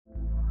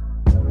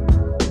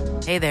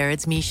Hey there,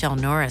 it's Michelle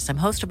Norris. I'm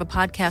host of a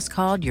podcast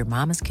called Your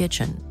Mama's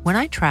Kitchen. When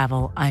I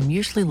travel, I'm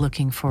usually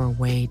looking for a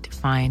way to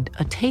find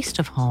a taste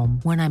of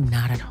home when I'm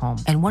not at home.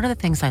 And one of the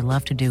things I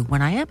love to do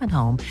when I am at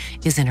home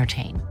is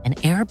entertain. And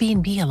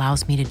Airbnb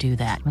allows me to do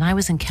that. When I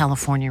was in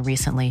California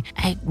recently,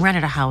 I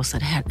rented a house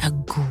that had a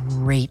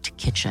great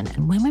kitchen.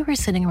 And when we were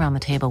sitting around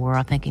the table, we were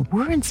all thinking,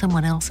 we're in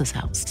someone else's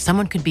house.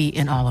 Someone could be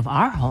in all of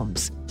our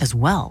homes as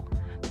well.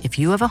 If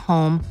you have a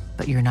home,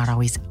 but you're not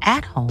always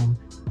at home,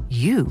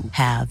 you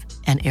have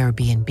an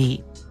Airbnb.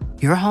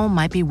 Your home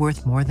might be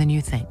worth more than you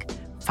think.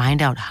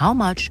 Find out how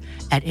much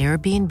at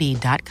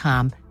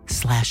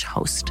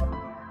airbnb.com/host.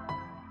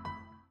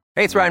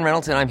 Hey, it's Ryan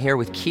Reynolds, and I'm here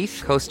with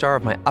Keith, co-star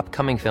of my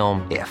upcoming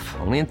film, If,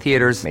 only in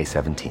theaters May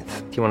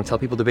 17th. Do you want to tell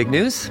people the big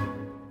news?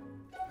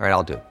 All right,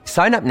 I'll do it.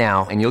 Sign up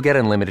now and you'll get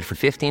unlimited for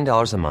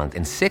 $15 a month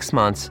and 6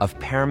 months of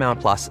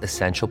Paramount Plus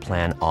Essential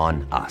Plan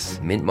on us.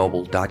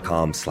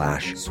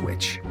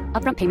 MintMobile.com/switch.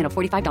 Upfront payment of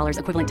 $45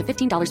 equivalent to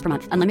 $15 per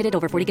month. Unlimited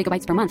over 40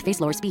 gigabytes per month.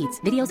 Face lower speeds.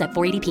 Videos at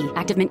 480p.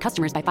 Active Mint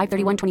customers by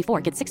 531.24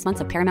 get 6 months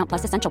of Paramount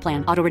Plus Essential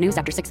Plan. Auto renews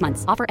after 6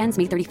 months. Offer ends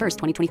May 31st,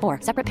 2024.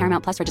 Separate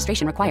Paramount Plus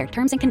registration required.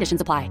 Terms and conditions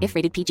apply if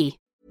rated PG.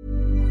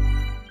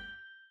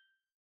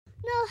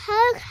 No,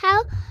 how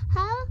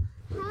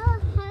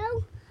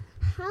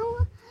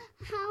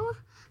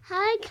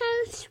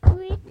can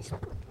spring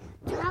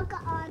talk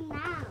on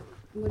now?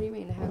 What do you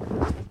mean, how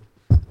can I?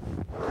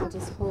 I'll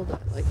just hold it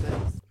like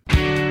this.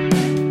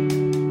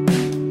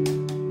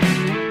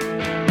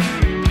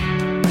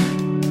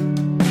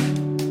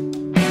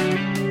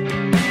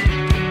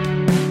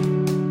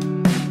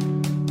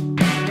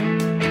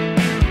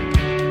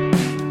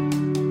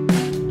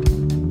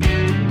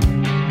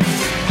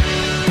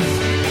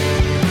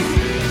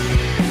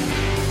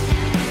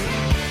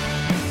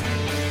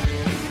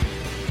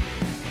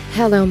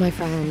 Hello, my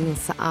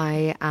friends.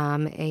 I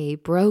am a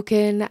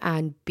broken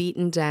and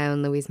beaten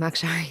down Louise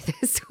McSharry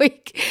this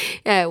week,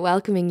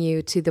 welcoming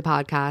you to the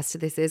podcast.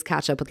 This is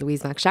Catch Up with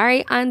Louise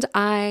McSharry, and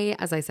I,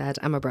 as I said,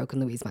 am a broken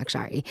Louise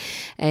McSharry.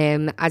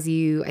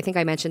 I think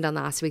I mentioned on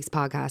last week's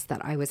podcast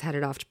that I was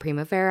headed off to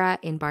Primavera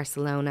in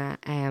Barcelona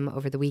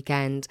over the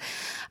weekend,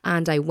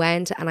 and I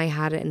went and I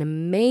had an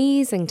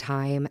amazing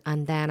time,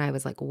 and then I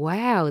was like,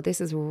 wow, this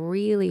is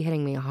really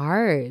hitting me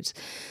hard.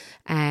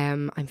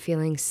 I'm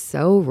feeling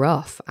so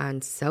rough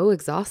and so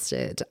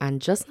exhausted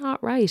and just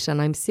not right, and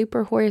I'm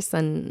super hoarse,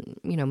 and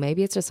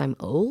maybe it's just I'm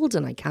old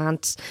and I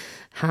can't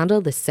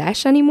handle the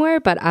sesh anymore.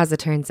 But as it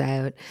turns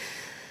out,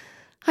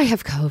 I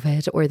have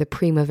COVID, or the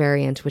Prima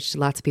variant, which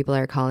lots of people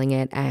are calling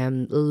it.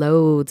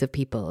 Loads of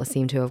people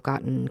seem to have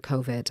gotten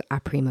COVID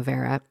at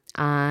Primavera,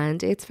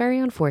 and it's very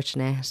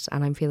unfortunate,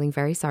 and I'm feeling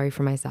very sorry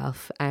for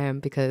myself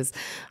because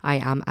I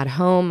am at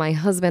home. My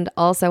husband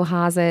also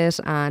has it,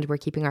 and we're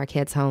keeping our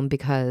kids home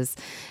because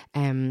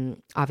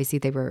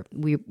obviously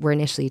we were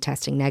initially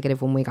testing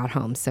negative when we got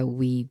home, so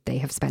they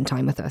have spent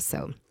time with us,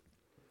 so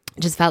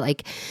just felt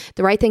like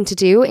the right thing to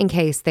do in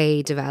case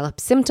they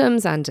develop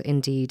symptoms and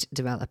indeed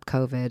develop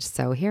COVID.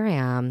 So here I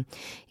am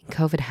in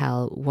COVID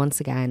hell once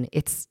again.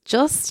 It's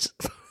just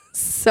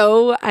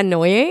so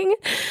annoying.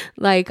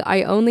 Like,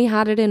 I only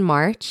had it in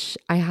March.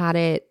 I had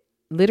it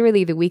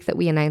literally the week that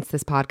we announced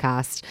this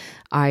podcast.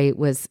 I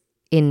was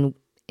in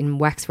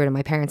Wexford at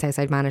my parents' house.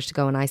 I'd managed to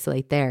go and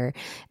isolate there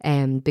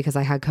because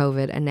I had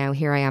COVID, and now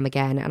here I am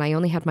again. And I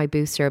only had my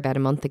booster about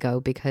a month ago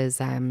because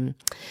I'm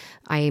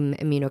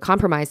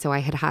immunocompromised, so I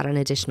had an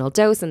additional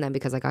dose, and then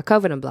because I got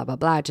COVID and blah blah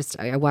blah,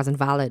 I wasn't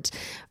valid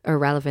or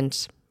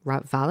relevant.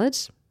 Valid?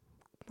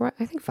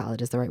 I think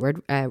valid is the right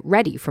word.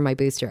 Ready for my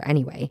booster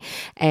anyway,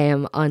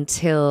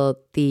 until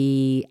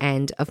the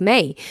end of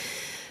May.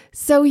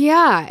 So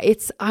yeah,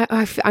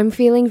 I'm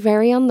feeling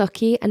very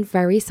unlucky and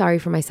very sorry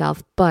for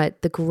myself.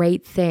 But the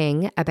great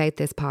thing about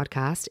this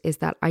podcast is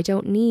that I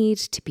don't need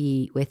to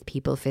be with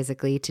people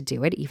physically to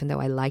do it, even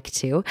though I like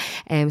to.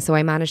 So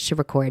I managed to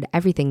record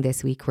everything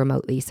this week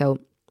remotely. So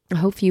I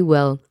hope you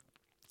will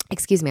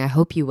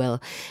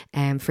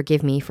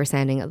forgive me for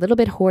sounding a little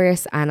bit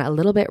hoarse and a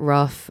little bit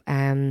rough.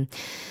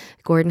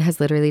 Gordon has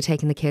literally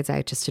taken the kids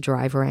out just to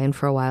drive around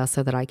for a while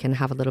so that I can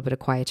have a little bit of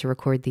quiet to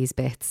record these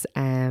bits.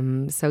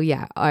 So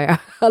yeah,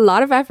 a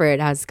lot of effort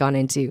has gone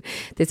into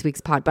this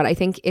week's pod, but I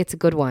think it's a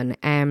good one.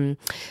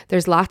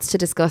 There's lots to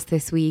discuss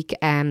this week.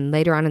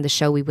 Later on in the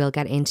show, we will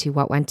get into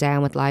what went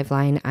down with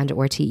Liveline and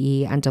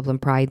RTE and Dublin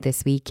Pride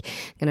this week.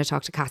 I'm going to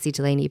talk to Cassie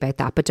Delaney about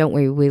that, but don't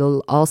worry,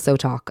 we'll also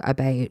talk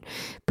about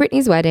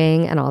Britney's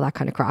wedding and all that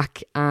kind of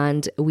crack.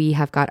 And we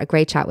have got a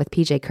great chat with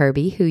PJ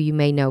Kirby, who you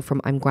may know from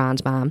I'm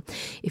Grand Mam.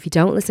 If you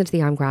don't listen to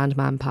the I'm Grand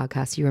Mam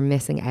podcast, you are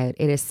missing out.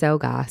 It is so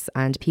gas,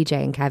 and PJ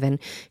and Kevin,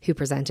 who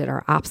present it,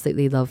 are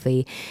absolutely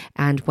lovely.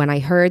 And when I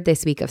heard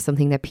this week of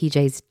something that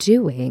PJ's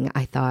doing,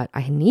 I thought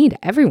I need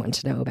everyone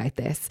to know about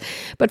this.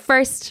 But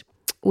first,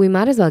 we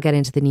might as well get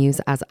into the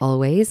news as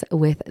always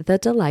with the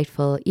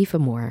delightful Aoife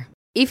Moore.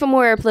 Aoife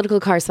Moore,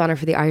 political correspondent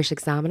for the Irish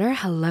Examiner.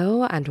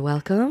 Hello and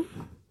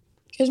welcome.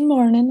 Good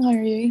morning. How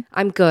are you?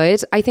 I'm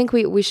good. I think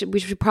we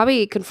should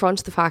probably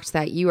confront the fact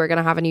that you are going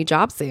to have a new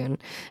job soon,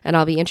 and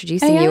I'll be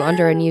introducing you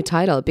under a new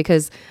title,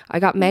 because I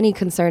got many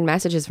concerned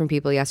messages from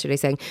people yesterday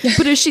saying,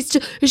 "But is she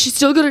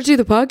still going to do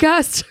the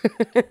podcast?"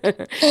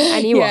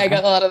 And you are. I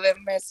got a lot of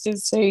them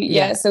messages too.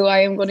 Yeah, so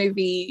I am going to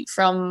be,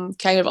 from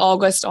kind of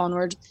August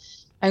onward,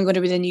 I'm going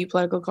to be the new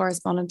political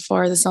correspondent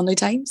for the Sunday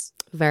Times.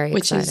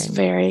 Which is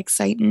very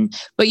exciting.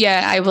 But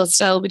yeah, I will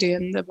still be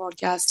doing the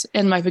podcast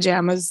in my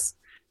pajamas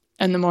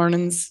in the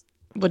mornings.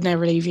 Would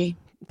never leave you.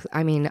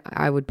 I mean,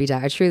 I would be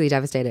truly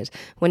devastated.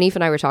 When Eve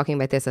and I were talking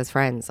about this as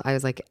friends, I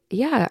was like,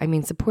 yeah, I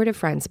mean, supportive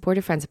friend.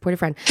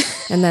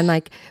 And then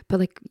I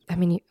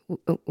mean,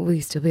 will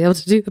you still be able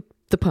to do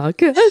the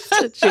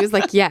podcast? She was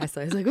like, yes.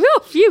 I was like, oh,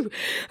 phew.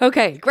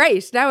 Okay,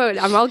 great. Now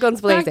I'm all guns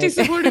blazing. Back to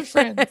supportive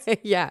friends.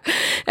 Yeah.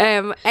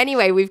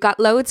 Anyway, we've got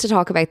loads to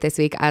talk about this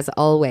week, as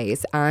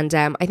always. And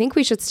I think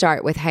we should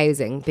start with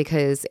housing,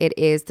 because it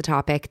is the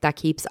topic that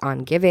keeps on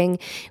giving.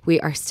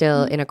 We are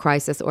still in a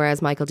crisis, or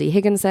as Michael D.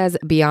 Higgins says,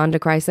 beyond a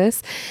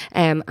crisis.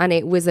 And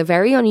it was a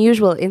very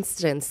unusual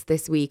incident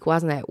this week,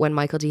 wasn't it, when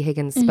Michael D.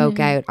 Higgins spoke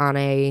out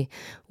on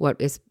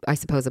what is, I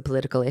suppose, a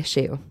political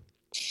issue.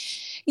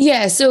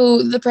 Yeah,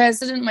 so the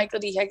president, Michael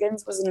D.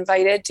 Higgins, was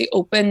invited to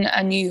open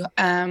a new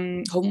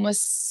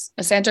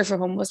a centre for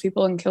homeless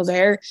people in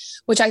Kildare,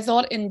 which I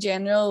thought in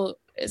general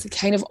is a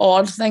kind of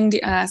odd thing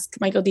to ask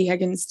Michael D.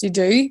 Higgins to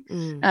do.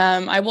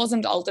 I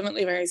wasn't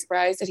ultimately very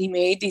surprised that he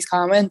made these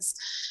comments.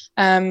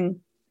 The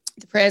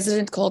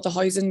president called the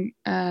housing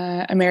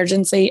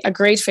emergency a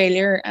great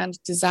failure and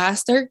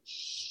disaster.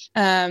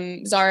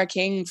 Zara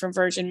King from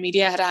Virgin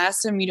Media had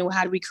asked him,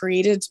 had we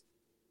created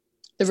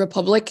the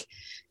republic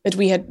that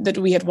we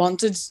had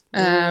wanted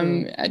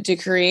to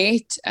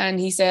create, and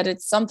he said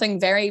it's something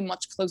very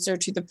much closer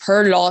to the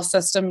per law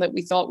system that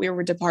we thought we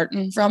were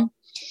departing from.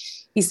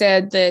 He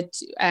said that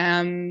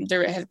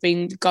there had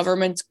been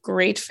government's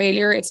great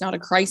failure. It's not a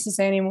crisis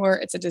anymore,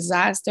 it's a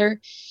disaster.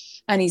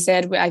 And he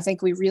said, I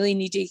think we really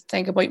need to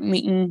think about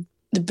meeting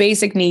the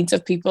basic needs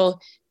of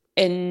people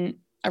in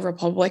a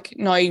republic.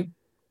 Now,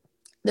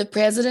 the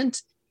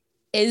president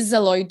is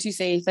allowed to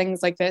say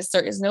things like this.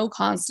 There is no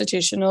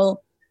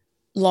constitutional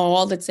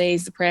law that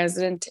says the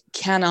president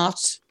cannot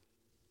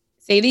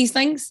say these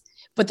things,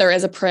 but there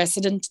is a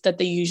precedent that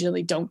they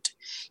usually don't.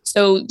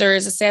 So there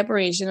is a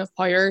separation of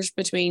powers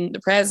between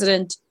the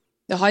president,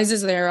 the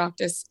houses of the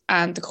Oireachtas,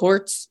 and the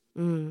courts.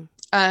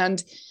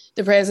 And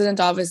the president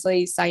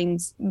obviously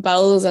signs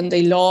bills and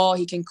the law.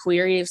 He can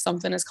query if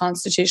something is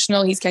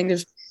constitutional. He's kind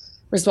of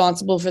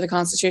responsible for the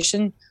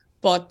constitution,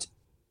 but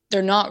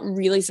they're not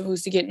really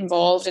supposed to get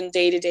involved in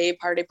day-to-day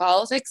party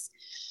politics.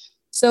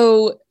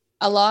 So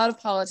a lot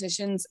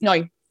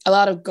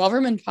of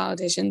government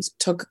politicians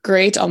took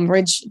great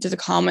umbrage to the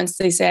comments.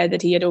 They said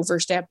that he had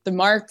overstepped the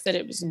mark, that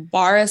it was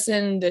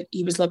embarrassing, that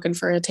he was looking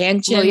for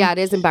attention. Well, yeah, it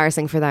is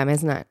embarrassing for them,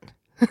 isn't it?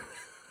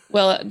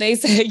 Well, they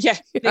said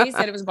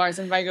it was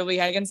embarrassing for Michael B.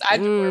 Higgins.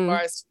 I'd be more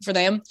embarrassed for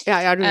them.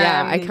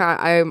 I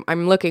can't.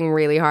 I'm looking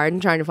really hard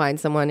and trying to find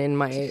someone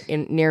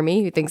near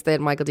me who thinks that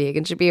Michael D.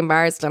 Higgins should be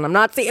embarrassed, and I'm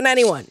not seeing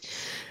anyone.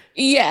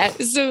 Yeah,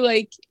 so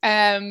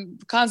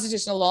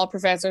constitutional law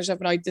professors have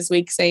been out this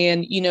week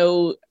saying,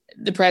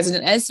 the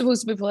president is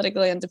supposed to be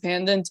politically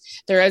independent.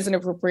 There is an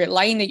appropriate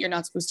line that you're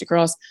not supposed to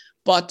cross,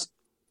 but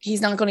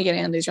he's not going to get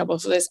any trouble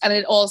for this. And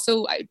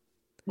I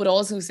would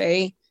also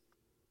say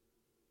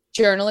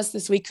journalists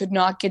this week could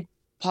not get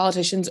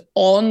politicians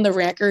on the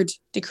record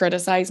to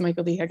criticise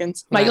Michael D.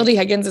 Higgins. Right. Michael D.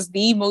 Higgins is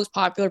the most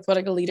popular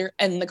political leader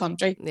in the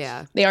country.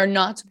 Yeah. They are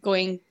not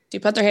going to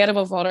put their head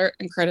above water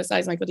and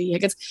criticise Michael D.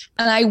 Higgins.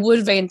 And I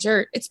would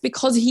venture it's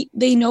because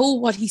they know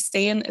what he's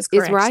saying is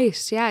correct. Is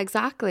right. Yeah,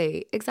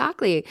 exactly.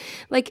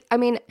 Like, I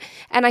mean,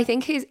 and I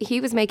think he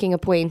was making a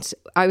point.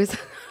 I was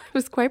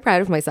quite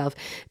proud of myself,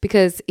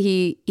 because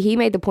he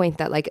made the point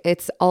that, like,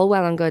 it's all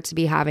well and good to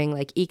be having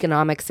like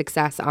economic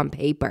success on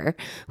paper,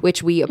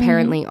 which we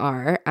apparently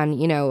are.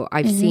 And,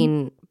 I've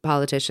seen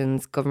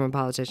government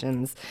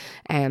politicians,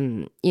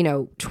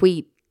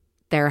 tweet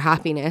their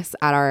happiness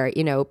at our,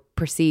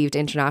 perceived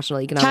international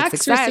economic tax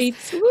success.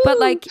 Receipts. But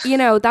like,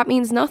 that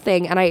means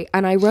nothing. And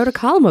I wrote a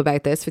column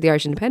about this for the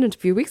Irish Independent a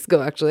few weeks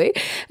ago, actually.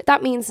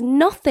 That means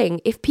nothing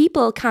if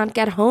people can't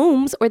get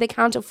homes, or they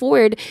can't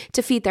afford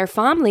to feed their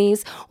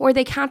families, or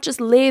they can't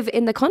just live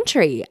in the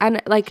country.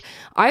 And like,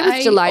 I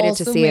was delighted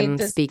to see him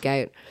speak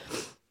out.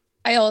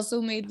 I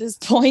also made this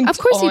point. Of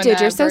course you did.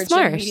 You're so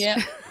smart. Media,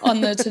 on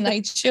the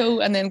Tonight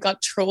Show, and then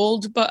got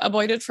trolled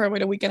about it for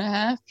about a week and a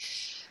half.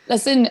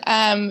 Listen,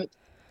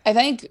 I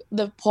think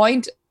the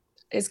point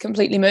is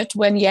completely moot.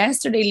 When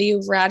yesterday Leo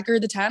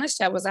Varadkar, the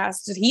Taoiseach, was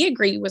asked did he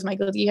agree with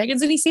Michael D.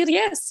 Higgins, and he said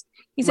yes.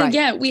 He said,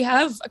 yeah, we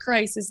have a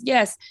crisis.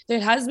 Yes, there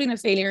has been a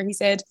failure. He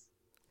said,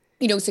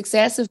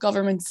 successive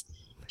governments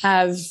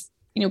have,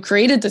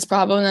 created this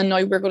problem, and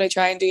now we're going to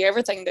try and do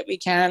everything that we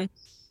can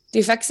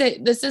to fix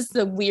it. This is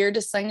the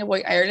weirdest thing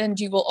about Ireland.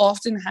 You will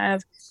often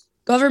have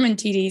government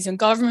TDs and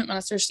government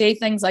ministers say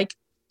things like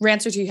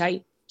rents are too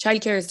high,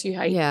 childcare is too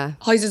high,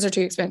 houses are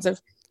too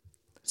expensive.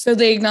 So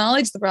they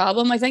acknowledge the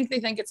problem. I think they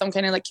think it's some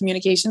kind of like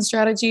communication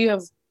strategy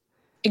of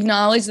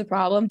acknowledge the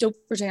problem, don't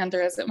pretend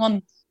there isn't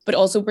one, but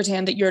also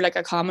pretend that you're like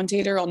a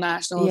commentator on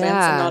national events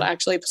and not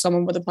actually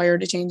someone with the power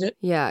to change it.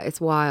 Yeah,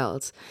 it's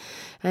wild.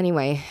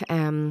 Anyway,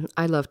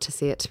 I love to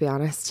see it, to be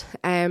honest.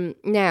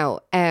 Now,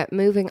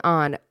 moving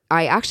on.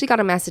 I actually got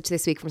a message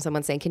this week from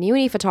someone saying, can you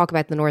and Aoife talk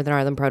about the Northern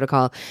Ireland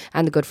Protocol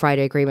and the Good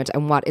Friday Agreement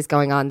and what is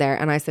going on there?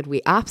 And I said,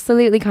 we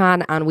absolutely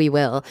can and we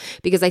will,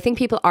 because I think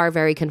people are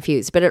very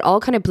confused. But it all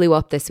kind of blew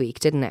up this week,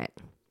 didn't it?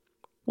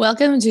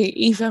 Welcome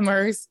to Aoife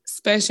Murr's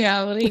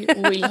Speciality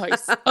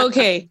Wheelhouse.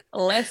 Okay,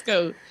 let's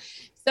go.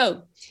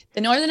 So,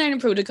 the Northern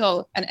Ireland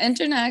Protocol, an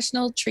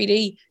international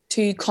treaty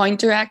to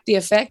counteract the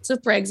effects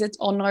of Brexit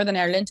on Northern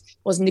Ireland,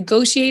 was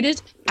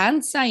negotiated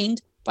and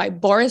signed by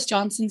Boris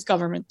Johnson's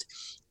government.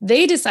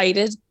 They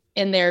decided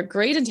in their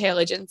great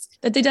intelligence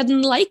that they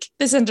didn't like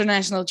this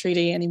international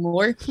treaty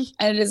anymore.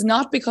 And it is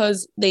not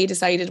because they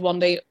decided one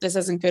day this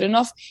isn't good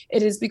enough.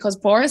 It is because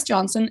Boris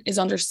Johnson is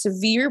under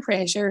severe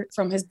pressure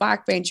from his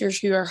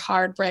backbenchers who are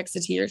hard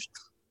Brexiteers.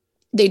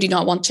 They do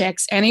not want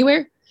checks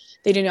anywhere.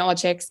 They do not want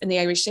checks in the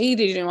Irish Sea.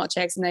 They do not want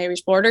checks in the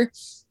Irish border.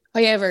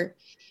 However,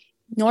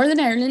 Northern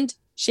Ireland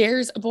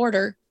shares a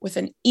border with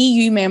an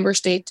EU member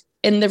state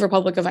in the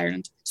Republic of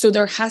Ireland. So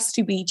there has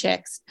to be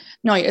checks.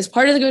 Now, as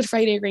part of the Good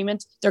Friday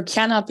Agreement, there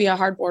cannot be a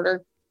hard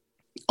border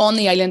on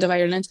the island of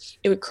Ireland.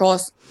 It would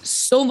cause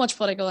so much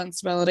political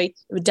instability.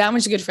 It would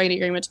damage the Good Friday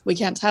Agreement. We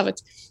can't have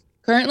it.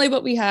 Currently,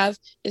 what we have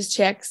is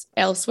checks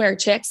elsewhere.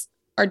 Checks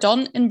are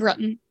done in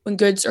Britain when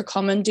goods are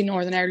coming to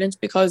Northern Ireland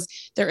because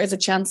there is a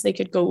chance they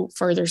could go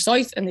further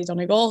south in the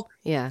Donegal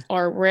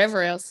or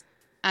wherever else,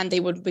 and they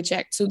would be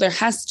checked. So there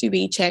has to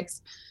be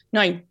checks.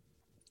 Now,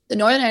 the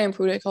Northern Ireland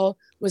Protocol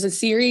was a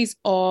series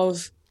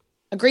of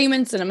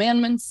agreements and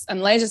amendments and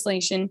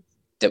legislation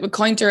that would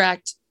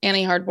counteract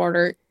any hard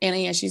border,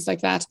 any issues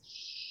like that.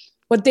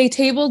 What they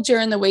tabled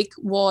during the week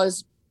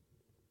was,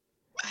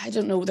 I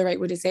don't know the right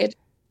way to say it,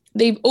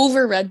 they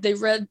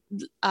read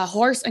a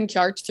horse and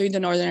cart through the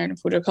Northern Ireland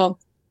Protocol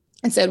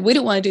and said, we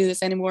don't want to do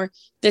this anymore.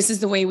 This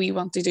is the way we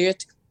want to do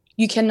it.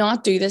 You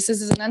cannot do this.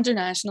 This is an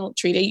international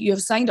treaty. You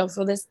have signed up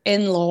for this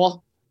in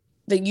law.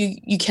 That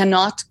you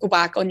cannot go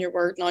back on your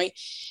word now.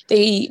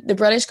 The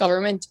British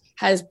government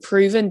has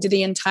proven to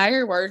the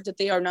entire world that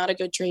they are not a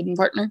good trading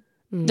partner,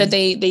 that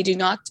they do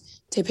not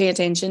to pay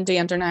attention to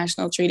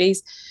international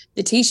treaties.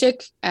 The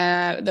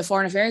Taoiseach, the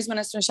Foreign Affairs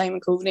Minister, Simon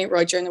Coveney,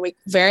 wrote during the week,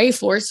 very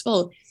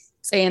forceful,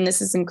 saying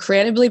this is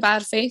incredibly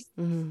bad faith.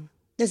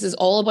 This is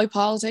all about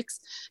politics.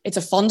 It's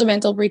a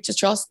fundamental breach of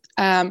trust.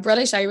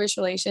 British-Irish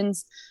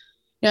relations,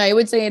 I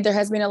would say there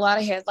has been a lot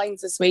of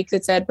headlines this week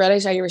that said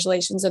British-Irish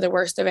relations are the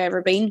worst they've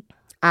ever been.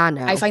 I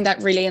know. I find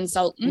that really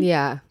insulting.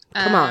 Yeah,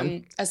 come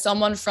on. As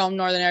someone from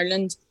Northern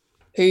Ireland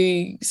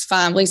whose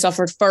family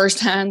suffered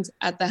firsthand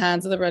at the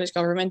hands of the British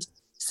government,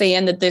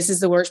 saying that this is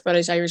the worst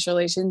British-Irish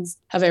relations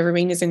have ever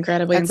been is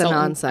incredibly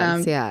insulting. It's a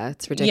nonsense.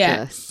 It's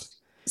ridiculous.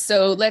 Yeah.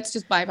 So let's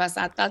just bypass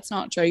that. That's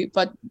not true.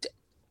 But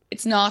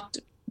it's not,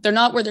 they're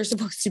not where they're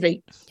supposed to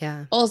be.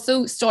 Yeah.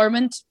 Also,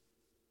 Stormont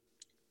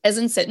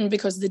isn't sitting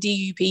because the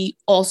DUP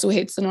also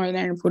hates the Northern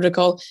Ireland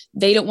Protocol.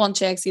 They don't want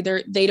checks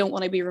either. They don't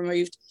want to be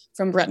removed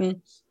from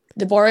Britain.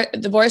 The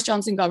Boris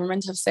Johnson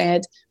government have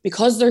said,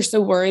 because they're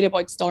so worried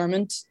about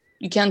Stormont,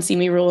 you can't see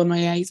me rolling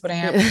my eyes, but I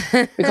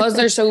am. Because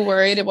they're so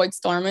worried about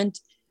Stormont,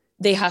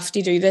 they have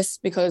to do this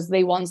because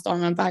they want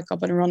Stormont back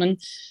up and running.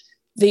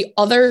 The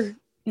other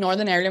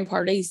Northern Ireland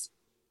parties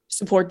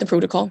support the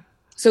protocol.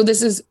 So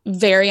this is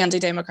very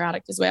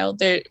anti-democratic as well.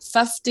 There are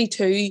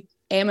 52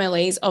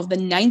 MLAs of the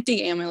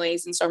 90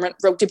 MLAs in Stormont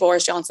wrote to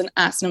Boris Johnson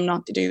asking him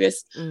not to do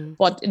this.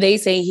 But they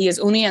say he is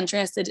only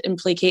interested in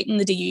placating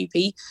the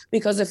DUP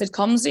because if it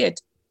comes to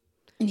it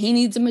and he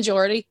needs a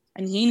majority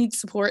and he needs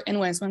support in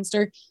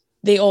Westminster,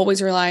 they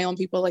always rely on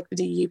people like the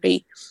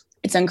DUP.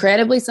 It's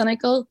incredibly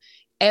cynical.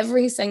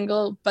 Every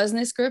single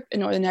business group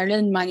in Northern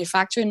Ireland,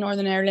 manufacturing in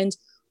Northern Ireland,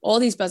 all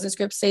these business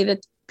groups say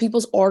that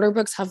people's order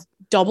books have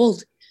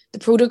doubled. The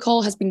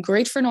protocol has been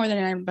great for Northern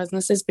Ireland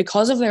businesses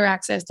because of their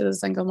access to the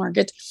single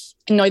market.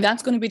 And now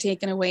that's going to be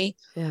taken away,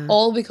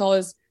 all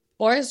because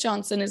Boris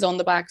Johnson is on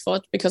the back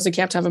foot because he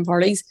kept having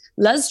parties.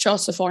 Liz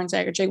Truss, the Foreign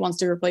Secretary, wants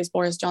to replace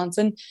Boris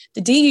Johnson.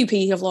 The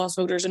DUP have lost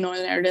voters in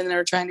Northern Ireland and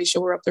are trying to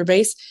shore up their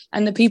base.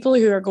 And the people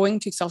who are going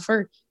to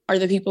suffer are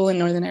the people in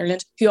Northern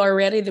Ireland who are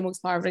already the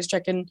most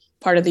poverty-stricken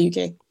part of the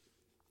UK.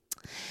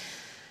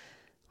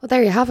 Well,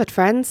 there you have it,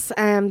 friends.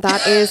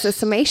 That is a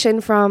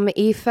summation from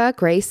Aoife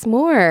Grace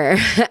Moore.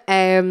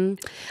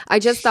 I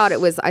just thought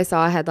I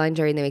saw a headline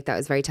during the week that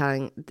was very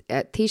telling.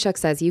 Taoiseach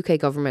says UK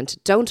government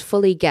don't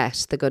fully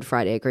get the Good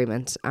Friday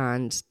Agreement.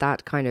 And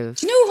that kind of...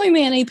 Do you know how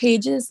many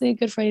pages the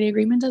Good Friday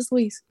Agreement is,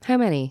 Louise? How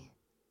many?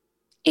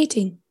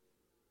 18.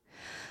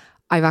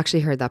 I've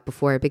actually heard that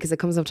before because it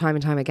comes up time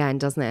and time again,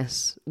 doesn't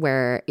it?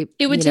 Where it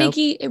would take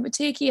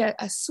you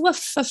a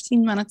swift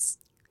 15 minutes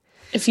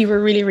if you were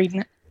really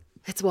reading it.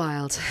 It's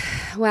wild.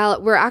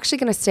 Well, we're actually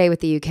going to stay with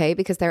the UK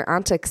because their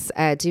antics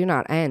do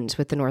not end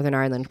with the Northern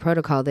Ireland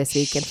Protocol this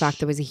week. In fact,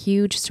 there was a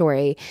huge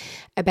story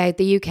about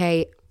the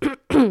UK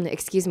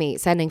excuse me,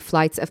 sending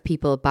flights of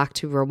people back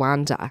to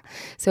Rwanda.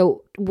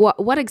 So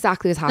what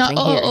exactly is happening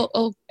here?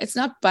 It's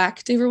not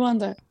back to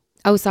Rwanda.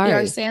 Oh, sorry. They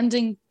are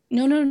sending...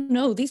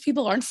 No. These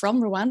people aren't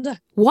from Rwanda.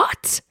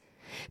 What?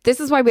 This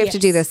is why we have to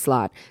do this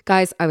slot.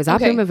 Guys, I was at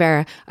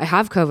Primavera. I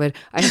have COVID.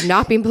 I have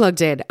not been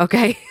plugged in,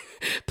 okay?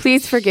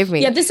 Please forgive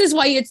me. Yeah, this is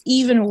why it's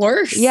even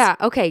worse. Yeah,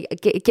 okay.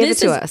 Give it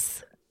to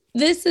us.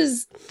 This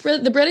is...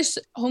 The British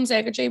Home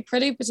Secretary,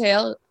 Priti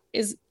Patel,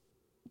 is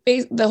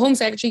the Home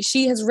Secretary.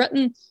 She has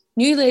written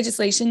new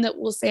legislation that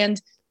will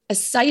send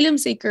asylum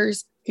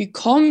seekers who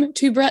come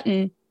to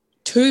Britain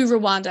to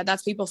Rwanda.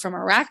 That's people from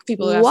Iraq,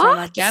 people who are from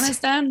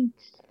Afghanistan.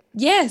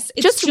 Yes,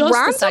 it's just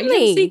asylum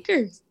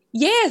seekers.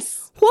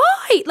 Yes.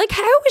 Why? Like,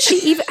 how is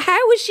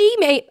she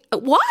made?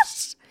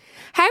 What?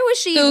 How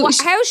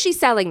is she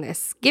selling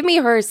this? Give me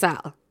her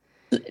sell.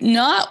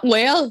 Not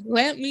well,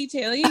 let me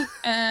tell you.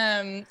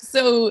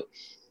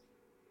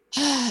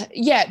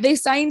 They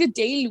signed a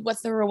deal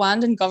with the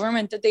Rwandan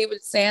government that they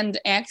would send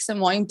X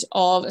amount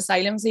of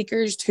asylum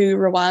seekers to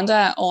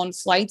Rwanda on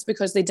flights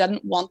because they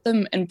didn't want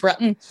them in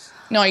Britain.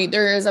 Now,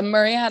 there is a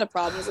myriad of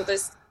problems with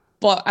this,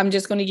 but I'm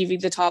just going to give you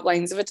the top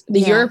lines of it. The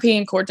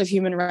European Court of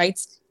Human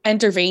Rights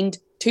intervened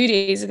 2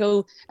 days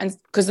ago, and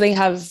because they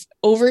have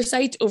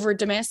oversight over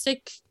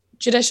domestic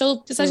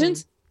judicial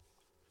decisions,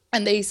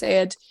 and they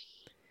said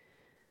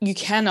you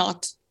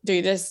cannot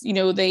do this. You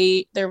know,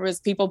 there was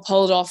people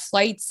pulled off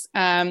flights.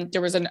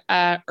 There was an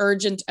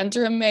urgent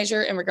interim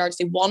measure in regards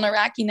to one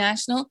Iraqi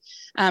national.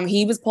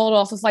 He was pulled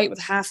off a flight with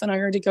half an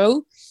hour to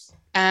go.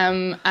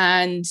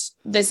 And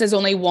this is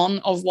only one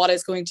of what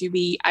is going to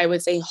be, I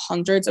would say,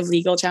 hundreds of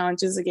legal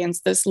challenges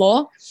against this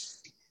law.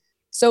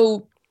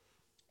 So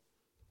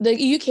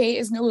the UK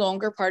is no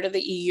longer part of the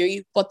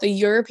EU, but the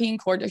European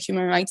Court of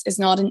Human Rights is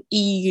not an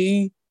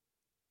EU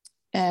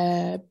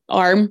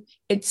arm.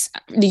 It's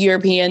the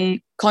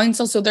European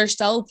Council, so they're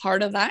still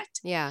part of that.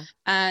 Yeah.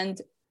 And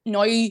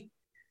now,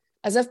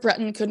 as if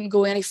Britain couldn't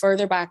go any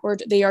further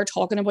backward, they are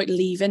talking about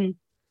leaving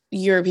the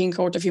European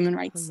Court of Human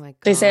Rights. Oh my God.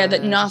 They said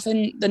that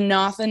nothing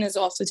is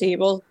off the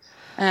table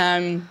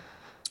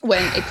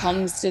when it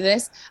comes to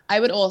this. I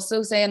would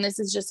also say, and this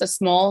is just a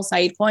small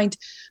side point,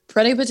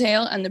 Priti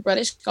Patel and the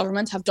British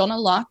government have done a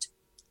lot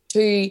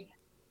to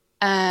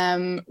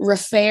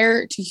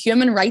refer to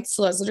human rights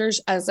solicitors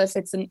as if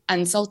it's an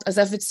insult, as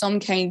if it's some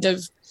kind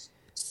of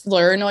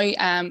slur.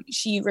 Now,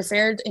 she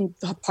referred in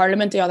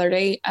Parliament the other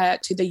day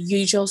to the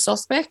usual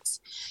suspects,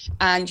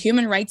 and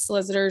human rights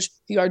solicitors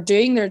who are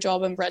doing their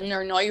job in Britain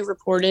are now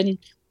reporting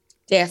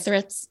death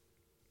threats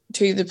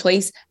to the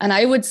police. And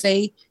I would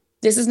say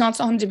this is not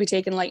something to be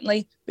taken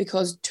lightly,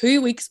 because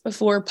 2 weeks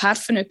before Pat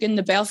Finucane,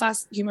 the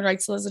Belfast human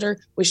rights solicitor,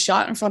 was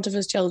shot in front of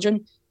his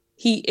children,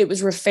 it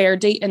was referred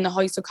to in the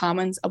House of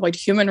Commons about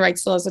human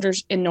rights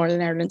solicitors in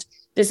Northern Ireland.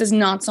 This is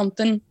not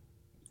something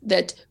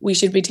that we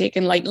should be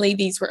taken lightly.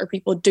 These were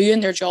people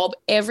doing their job.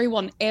 Every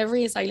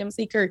asylum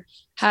seeker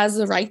has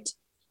the right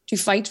to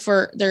fight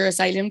for their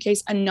asylum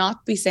case and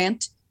not be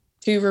sent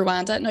to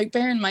Rwanda. Now,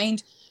 bear in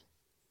mind,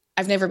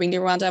 I've never been to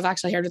Rwanda. I've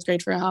actually heard it's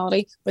great for a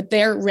holiday, but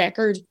their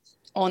record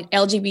on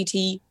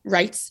LGBT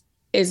rights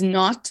is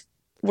not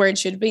where it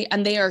should be.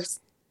 And they are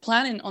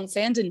planning on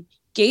sending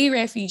gay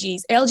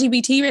refugees,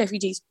 LGBT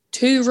refugees,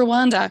 to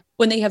Rwanda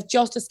when they have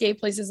just escaped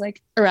places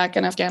like Iraq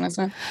and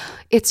Afghanistan.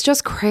 It's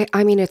just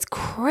it's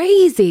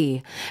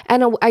crazy.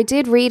 And I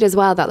did read as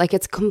well that like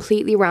it's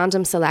completely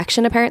random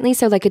selection apparently.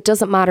 So like it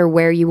doesn't matter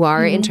where you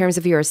are in terms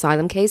of your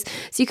asylum case.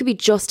 So you could be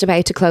just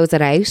about to close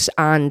it out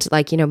and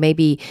like, you know,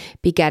 maybe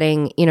be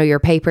getting, you know, your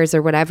papers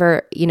or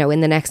whatever, you know,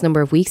 in the next number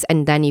of weeks,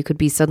 and then you could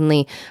be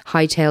suddenly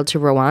hightailed to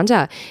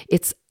Rwanda.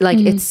 It's like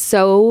it's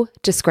so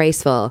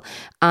disgraceful,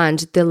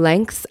 and the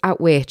lengths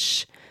at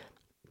which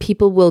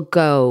people will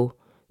go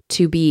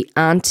to be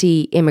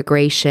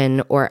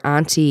anti-immigration or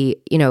anti,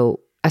 you know,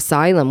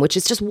 asylum, which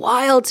is just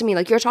wild to me.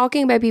 Like, you're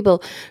talking about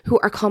people who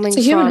are coming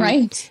from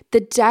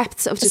the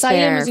depths of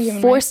despair,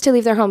 forced to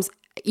leave their homes.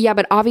 Yeah,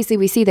 but obviously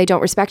we see they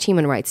don't respect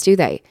human rights, do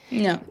they?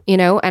 No. You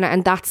know,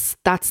 and that's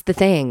the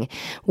thing.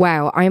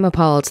 Wow, I'm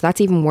appalled. That's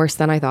even worse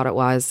than I thought it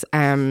was.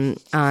 And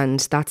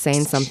that's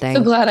saying something.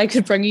 So glad I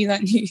could bring you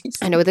that news.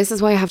 I know, this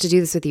is why I have to do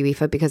this with you,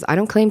 Aoife, because I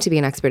don't claim to be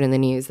an expert in the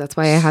news. That's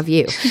why I have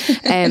you.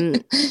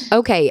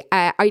 Okay,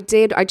 I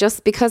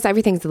just, because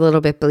everything's a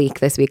little bit bleak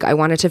this week, I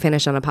wanted to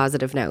finish on a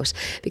positive note,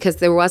 because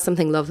there was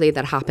something lovely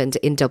that happened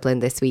in Dublin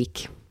this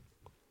week.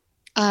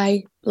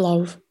 I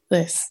love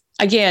this.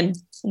 Again,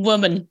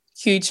 woman.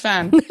 Huge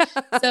fan.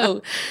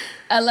 So,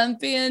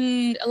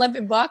 Olympian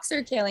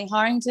boxer Kelly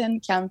Harrington,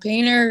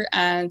 campaigner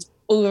and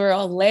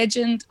overall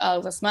legend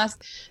Alva Smith,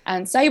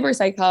 and cyber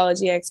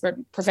psychology expert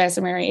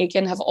Professor Mary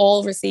Aiken have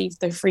all received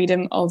the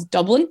Freedom of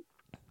Dublin.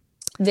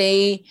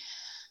 They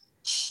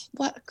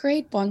what a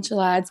great bunch of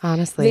lads.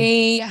 Honestly.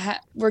 They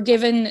were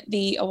given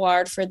the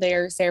award for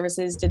their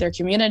services to their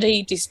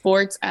community, to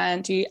sports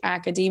and to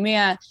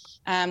academia.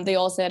 They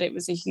all said it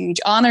was a huge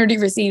honour to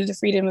receive the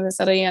Freedom of the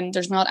City, and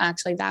there's not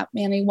actually that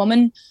many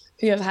women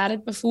who have had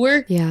it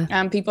before.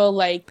 Yeah. People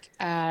like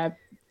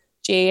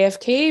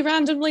JFK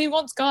randomly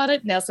once got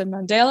it. Nelson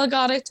Mandela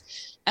got it.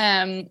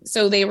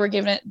 So they were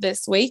given it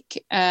this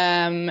week.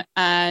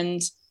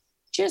 And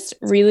just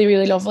really,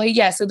 really lovely.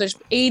 Yeah, so there's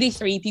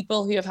 83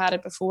 people who have had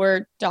it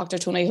before. Dr.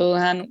 Tony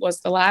Holohan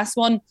was the last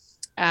one.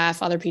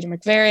 Father Peter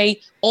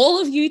McVerry,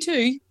 all of you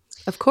too.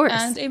 Of course.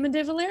 And Eamon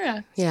de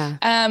Valera. Yeah.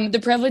 The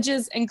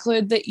privileges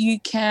include that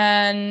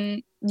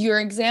you're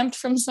exempt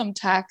from some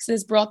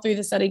taxes brought through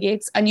the city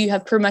gates, and you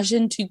have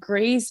permission to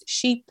graze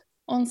sheep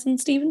on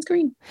St. Stephen's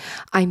Green.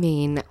 I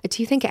mean,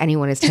 do you think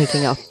anyone is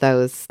taking up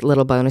those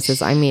little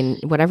bonuses? I mean,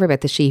 whatever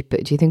about the sheep,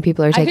 do you think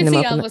people are taking them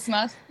up? I could see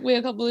Elvis Smith with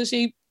a couple of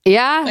sheep.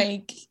 Yeah,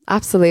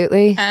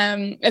 absolutely.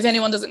 If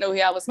anyone doesn't know who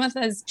Elvis Smith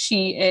is,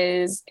 she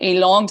is a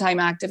long-time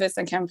activist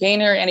and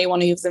campaigner.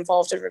 Anyone who's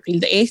involved in Repeal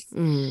the Eighth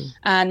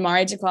and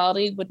marriage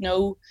equality would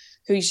know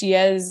who she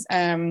is.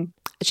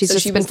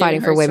 She's been fighting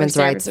for women's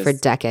rights for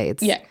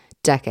decades. Yeah.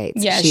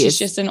 Decades. Yeah, she's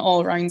just an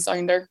all-round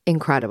sounder.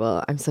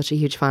 Incredible. I'm such a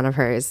huge fan of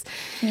hers.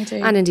 Me too.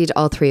 And indeed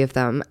all three of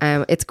them.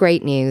 It's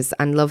great news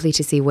and lovely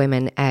to see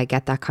women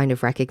get that kind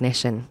of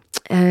recognition.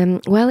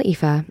 Well,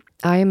 Aoife,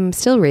 I'm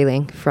still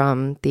reeling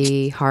from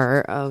the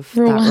horror of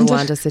that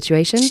Rwanda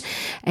situation.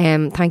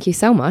 Thank you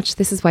so much.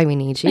 This is why we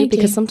need you,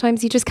 because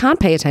sometimes you just can't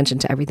pay attention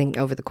to everything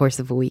over the course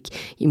of a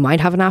week. You might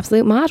have an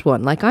absolute mad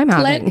one like I'm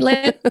having.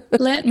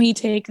 Let me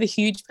take the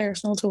huge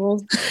personal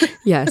toll.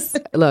 Yes.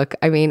 Look,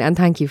 I mean, and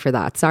thank you for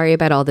that. Sorry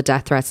about all the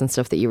death threats and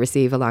stuff that you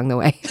receive along the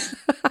way.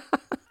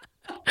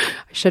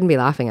 I shouldn't be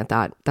laughing at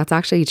that. That's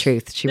actually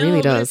truth. She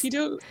really does. But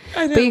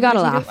you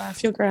gotta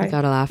laugh. You'll cry. You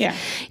gotta laugh. Yeah.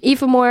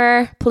 Aoife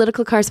Moore,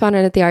 political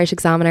correspondent at the Irish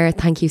Examiner.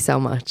 Thank you so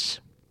much.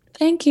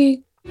 Thank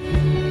you.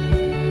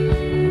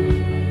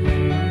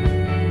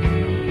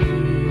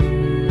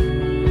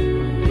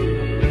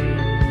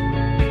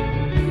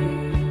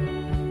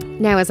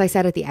 Now, as I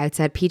said at the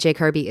outset, PJ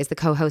Kirby is the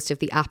co-host of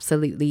the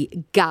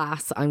absolutely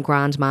gas I'm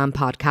Grand Man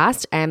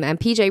podcast. And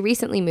PJ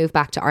recently moved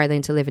back to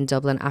Ireland to live in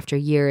Dublin after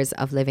years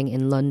of living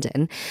in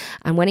London.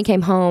 And when he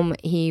came home,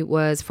 he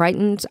was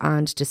frightened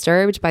and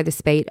disturbed by the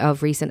spate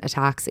of recent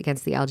attacks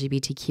against the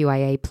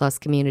LGBTQIA plus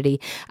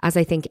community, as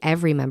I think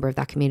every member of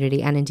that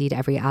community and indeed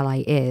every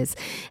ally is.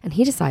 And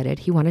he decided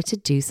he wanted to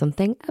do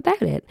something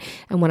about it.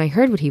 And when I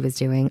heard what he was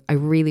doing, I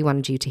really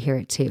wanted you to hear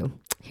it too.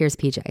 Here's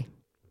PJ.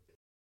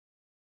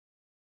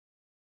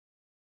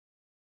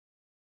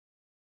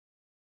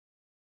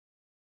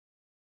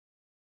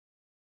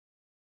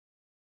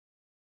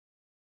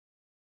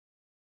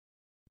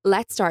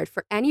 Let's start.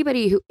 For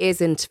anybody who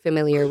isn't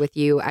familiar with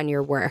you and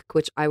your work,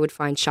 which I would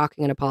find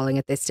shocking and appalling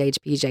at this stage,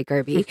 PJ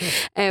Kirby,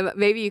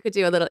 maybe you could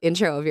do a little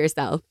intro of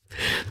yourself.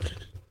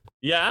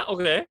 Yeah,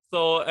 okay.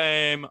 So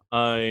I'm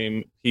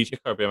PJ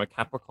Kirby. I'm a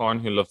Capricorn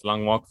who loves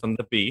long walks on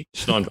the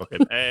beach. No, I'm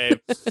joking.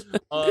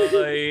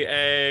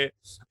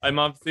 I'm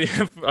obviously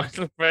a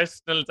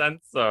professional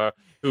dancer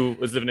who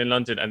was living in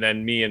London, and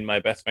then me and my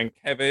best friend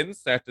Kevin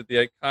started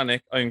the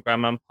iconic I'm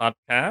Grandma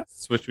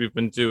podcast, which we've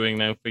been doing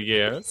now for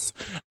years.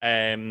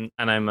 And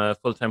I'm a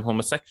full-time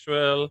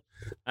homosexual,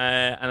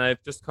 and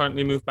I've just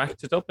currently moved back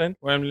to Dublin,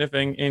 where I'm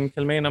living in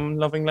Kilmaine. I'm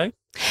loving life.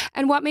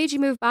 And what made you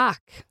move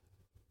back?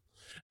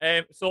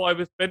 So I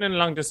was been in a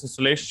long distance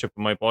relationship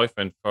with my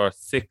boyfriend for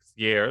 6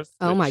 years.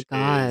 Oh my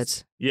God.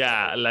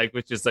 Yeah,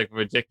 which is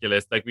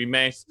ridiculous. We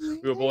met,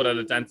 we were both at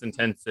a dance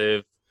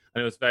intensive,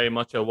 and it was very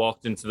much a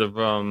walked into the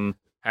room,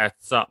 heart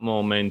stop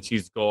moment.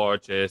 He's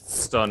gorgeous,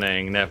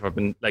 stunning, never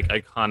been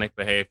iconic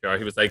behavior.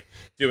 He was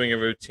doing a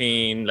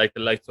routine, the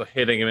lights were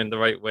hitting him in the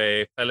right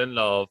way, fell in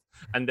love.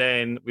 And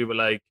then we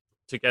were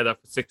together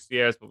for 6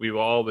 years, but we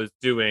were always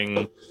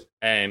doing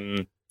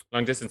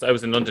long distance. I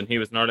was in London, he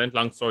was in Ireland.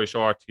 Long story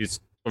short, he's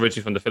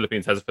originally from the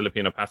Philippines, has a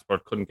Filipino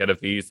passport, couldn't get a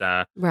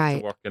visa to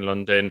work in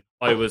London.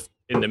 I was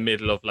in the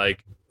middle of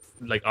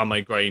on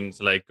my grind,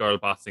 girl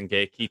bossing,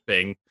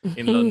 gatekeeping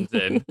in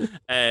London.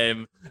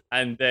 And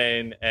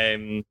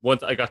then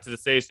once I got to the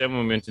stage, then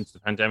when we went into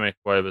the pandemic,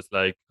 where I was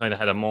kind of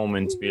had a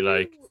moment to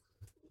be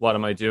what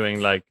am I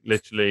doing?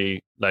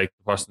 Literally, the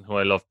person who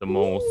I love the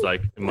most,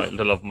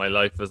 the love of my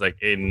life was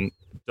in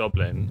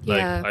Dublin.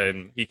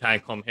 He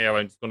can't come here.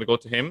 I'm just going to go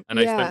to him. And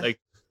I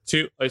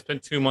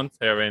spent 2 months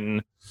here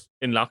in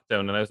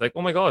lockdown, and I was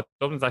oh my God,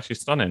 Dublin's actually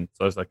stunning.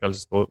 So I was I'll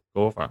just go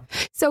over.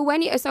 So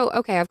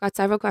okay, I've got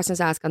several questions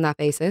to ask on that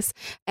basis.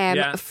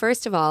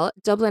 First of all,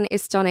 Dublin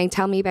is stunning.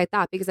 Tell me about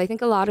that, because I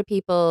think a lot of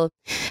people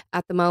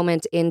at the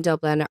moment in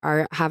Dublin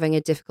are having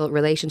a difficult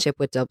relationship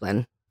with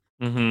Dublin.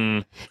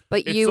 Mm-hmm.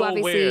 But it's you so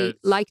obviously weird.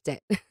 Liked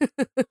it.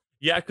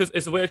 Yeah, because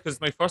it's weird, because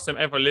it's my first time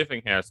ever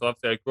living here. So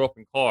obviously I grew up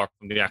in Cork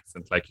from the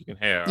accent, you can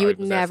hear. You would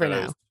never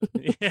know.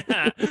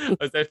 I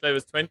was there till I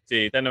was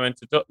 20. Then I went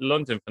to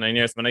London for 9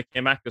 years. When I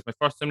came back, it was my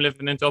first time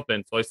living in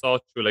Dublin. So I saw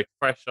it through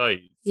fresh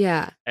eyes.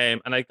 Yeah.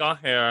 And I got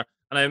here,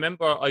 And I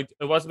remember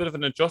it was a bit of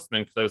an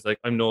adjustment because I was like,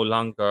 I'm no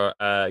longer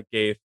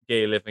gay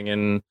living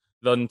in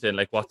London.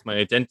 Like, what's my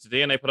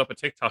identity? And I put up a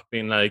TikTok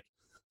being like,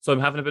 so I'm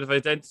having a bit of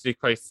identity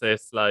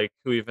crisis. Like,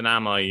 who even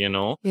am I? You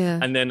know? Yeah.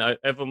 And then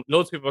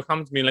loads of people were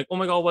coming to me like, oh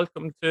my God,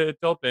 welcome to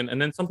Dublin.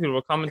 And then some people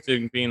were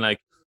commenting being like,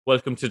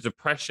 welcome to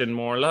depression,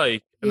 more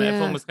like. And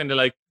everyone was kind of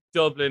like,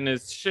 Dublin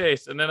is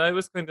shit. And then I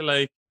was kind of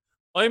like,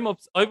 I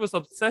was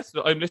obsessed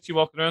with it. I'm literally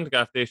walking around the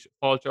gaff.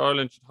 Fáilte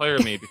Ireland should hire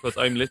me because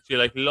I'm literally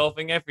like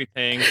loving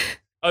everything.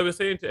 I was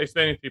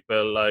explaining to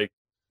people like,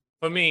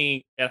 for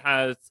me, it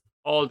has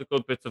all the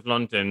good bits of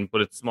London,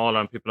 but it's smaller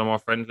and people are more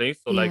friendly.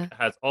 So like, it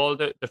has all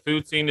the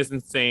food scene is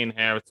insane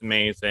here. It's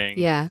amazing.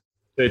 Yeah.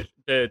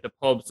 The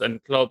pubs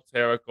and clubs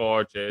here are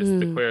gorgeous.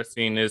 The queer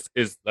scene is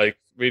like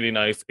really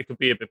nice. It could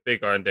be a bit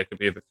bigger and there could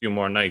be a few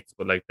more nights,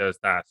 but like there's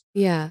that.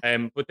 Yeah.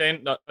 But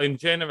then in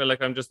general,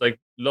 like I'm just like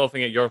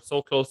loving it. You're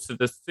so close to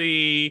the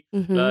sea.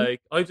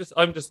 Like I'm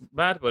just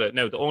mad about it.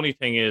 Now the only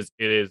thing is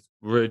it is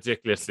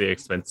ridiculously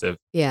expensive.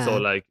 Yeah. So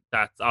like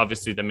that's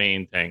obviously the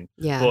main thing.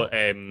 Yeah. But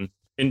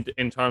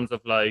in terms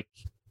of like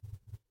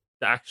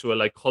the actual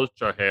like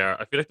culture here,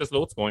 I feel like there's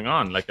loads going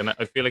on. Like, and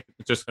I feel like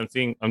just I'm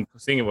seeing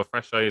it with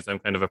fresh eyes. I'm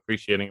kind of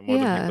appreciating it more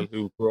than people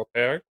who grew up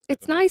here.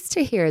 It's nice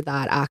to hear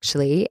that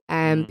actually,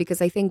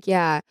 because I think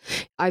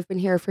I've been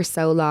here for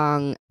so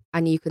long,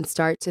 and you can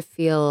start to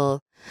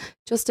feel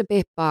just a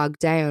bit bogged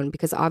down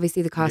because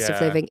obviously the cost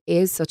of living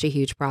is such a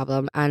huge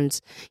problem, and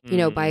you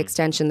know, by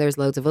extension there's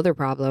loads of other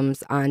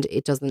problems, and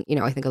it doesn't, you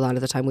know, I think a lot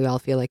of the time we all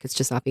feel like it's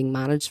just not being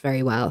managed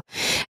very well.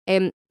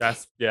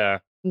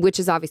 Which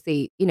is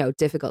obviously, you know,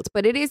 difficult,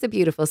 but it is a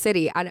beautiful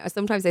city. And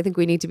sometimes I think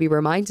we need to be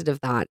reminded of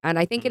that. And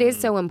I think it is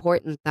so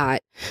important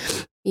that,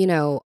 you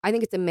know, I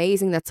think it's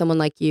amazing that someone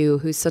like you,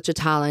 who's such a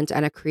talent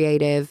and a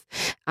creative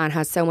and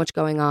has so much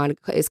going on,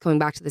 is coming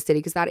back to the city,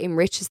 because that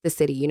enriches the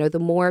city. You know, the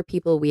more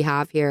people we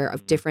have here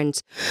of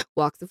different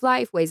walks of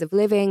life, ways of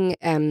living,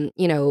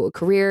 you know,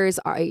 careers,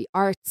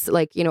 arts,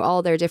 like, you know,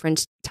 all their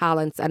different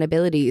talents and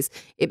abilities,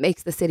 it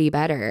makes the city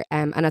better.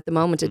 And at the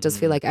moment, it does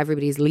feel like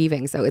everybody's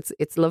leaving. So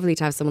it's lovely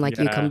to have someone like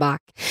you come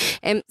back.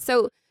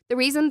 So the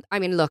reason, I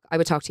mean, look, I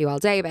would talk to you all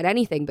day about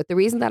anything, but the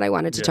reason that I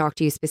wanted to talk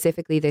to you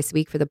specifically this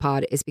week for the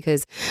pod is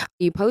because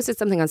you posted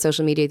something on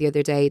social media the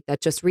other day that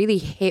just really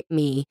hit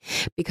me,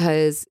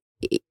 because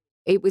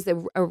it was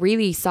a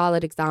really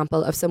solid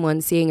example of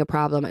someone seeing a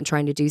problem and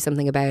trying to do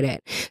something about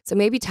it. So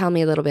maybe tell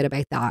me a little bit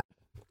about that.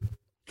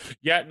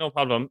 Yeah, no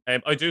problem.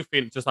 I do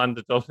feel just on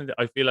the Dublin,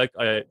 I feel like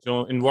you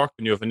know, in work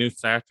when you have a new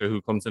starter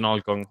who comes in all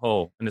gung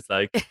ho and it's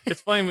like,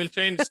 it's fine, we'll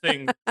change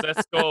things,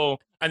 let's go.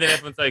 And then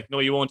everyone's like, no,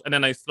 you won't. And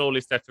then I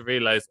slowly start to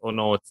realize, oh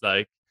no, it's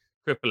like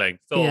crippling.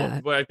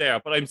 So we're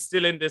there, but I'm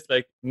still in this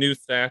like new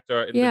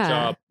starter in the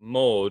job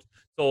mode.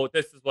 So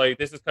this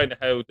is kind of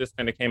how this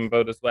kind of came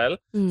about as well.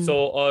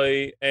 So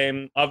I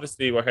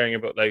obviously we're hearing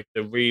about like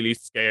the really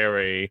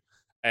scary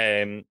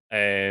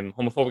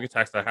homophobic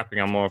attacks that are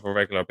happening on more of a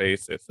regular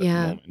basis at the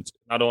moment,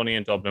 not only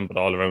in Dublin but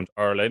all around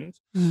Ireland.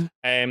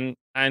 And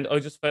I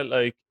just felt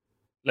like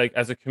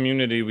as a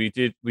community we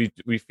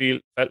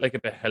felt like a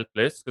bit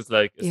helpless, because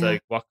like it's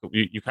like what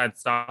you can't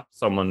stop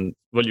someone.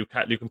 Well, you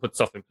can put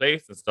stuff in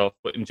place and stuff,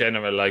 but in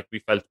general, like we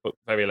felt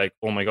very like,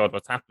 oh my God,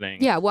 what's happening?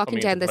 Walking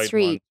down the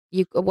street,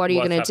 what are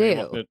you going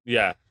to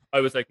do?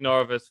 I was like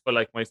nervous for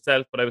like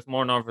myself, but I was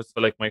more nervous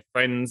for like my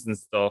friends and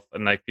stuff,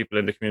 and like people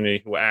in the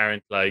community who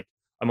aren't like.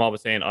 I'm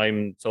always saying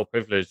I'm so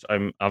privileged.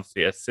 I'm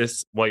obviously a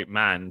cis white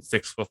man,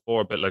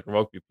 6'4", a bit like a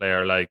rugby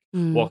player. Like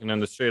walking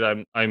down the street,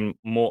 I'm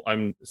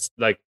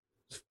like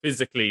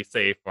physically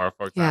safe. Or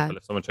for example,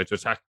 if someone tried to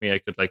attack me, I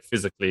could like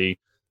physically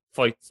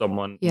fight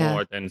someone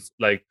more than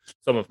like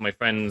some of my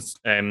friends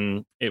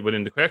within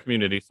the queer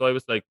community. So I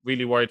was like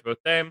really worried about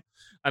them,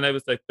 and I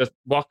was like,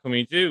 what can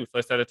we do? So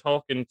I started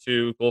talking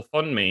to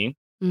GoFundMe.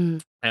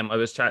 I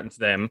was chatting to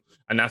them,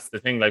 and that's the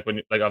thing. Like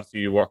when, like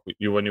obviously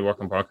when you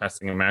work in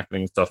broadcasting and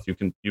marketing and stuff, you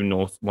can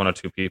one or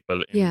two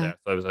people in there.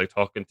 So I was like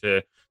talking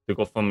to the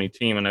GoFundMe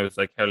team, and I was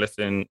like, "Hey,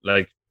 listen,"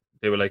 like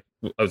they were like,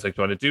 I was like,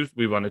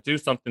 we want to do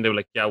something? They were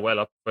like, "Yeah, well,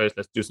 up first,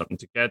 let's do something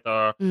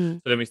together."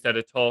 So then we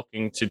started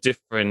talking to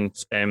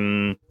different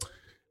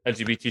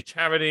LGBT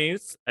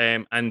charities,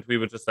 and we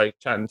were just like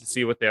chatting to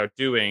see what they are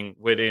doing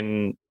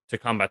to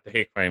combat the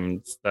hate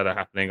crimes that are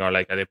happening, or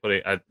like are they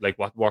putting like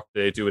what work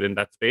they do within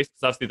that space.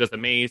 Because obviously there's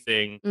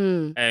amazing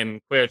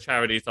queer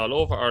charities all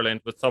over Ireland,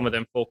 but some of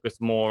them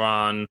focus more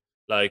on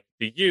like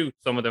the youth,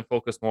 some of them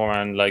focus more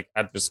on like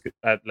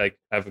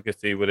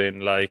advocacy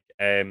within like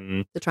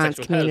the trans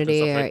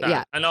community and stuff like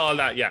that, and all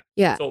that.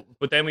 So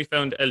but then we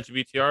found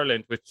LGBT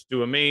Ireland, which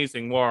do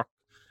amazing work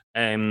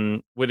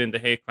within the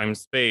hate crime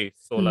space.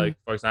 So like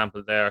for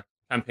example, they're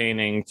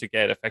campaigning to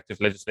get effective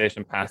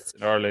legislation passed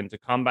in Ireland to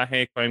combat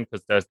hate crime,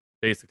 because there's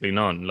basically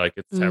none. Like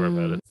it's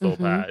terrible, it's so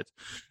bad.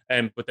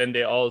 But then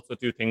they also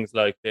do things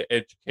like they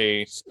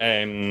educate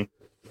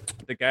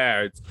the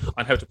guards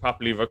on how to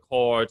properly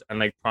record and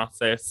like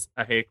process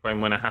a hate crime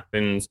when it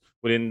happens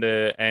within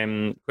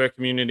the queer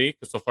community.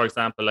 So for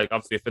example, like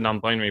obviously if a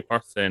non-binary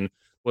person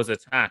was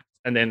attacked,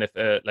 and then if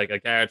like a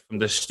guard from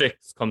the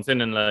sticks comes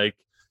in and like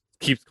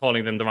keeps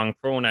calling them the wrong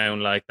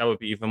pronoun, like that would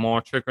be even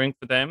more triggering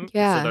for them.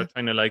 Yeah. So they're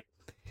trying to like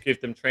give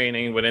them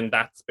training within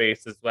that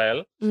space as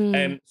well.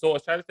 So I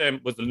started them,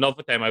 was in love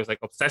with them. I was like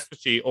obsessed with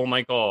she. Oh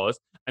my God.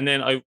 And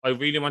then I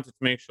really wanted to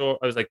make sure,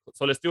 I was like,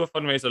 so let's do a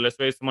fundraiser, let's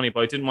raise some money.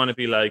 But I didn't want to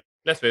be like,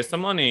 let's raise some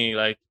money,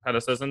 like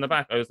Hannah says in the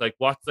back. I was like,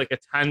 what's like a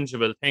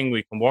tangible thing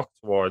we can work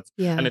towards?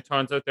 Yeah. And it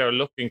turns out they're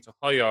looking to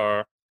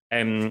hire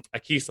a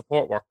key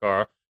support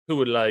worker who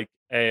would like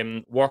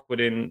work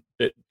within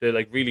the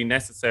like really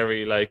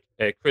necessary like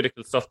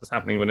critical stuff that's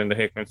happening within the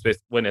hate crime space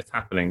when it's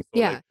happening. So,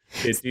 Yeah. like,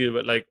 they deal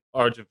with like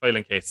urgent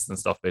filing cases and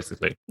stuff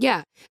basically.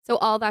 Yeah. So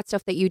all that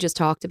stuff that you just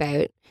talked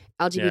about,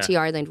 LGBT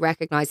Ireland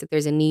recognise that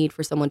there's a need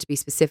for someone to be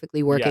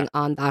specifically working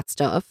on that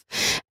stuff.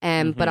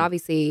 But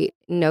obviously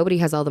nobody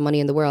has all the money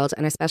in the world,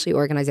 and especially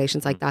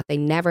organisations like that, they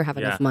never have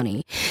enough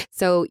money.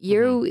 So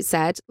you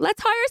said,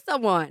 let's hire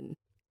someone.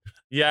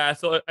 Yeah,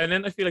 so and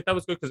then I feel like that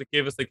was good because it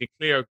gave us like a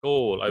clear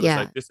goal. I was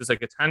like, this is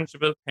like a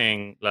tangible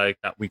thing like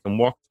that we can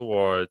work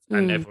towards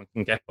and everyone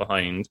can get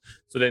behind.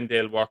 So then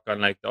they'll work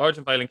on like the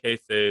urgent violent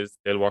cases,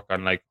 they'll work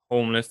on like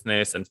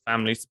homelessness and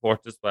family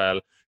support as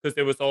well. Because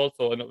there was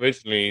also, and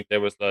originally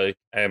there was like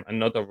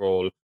another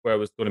role where it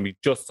was going to be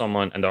just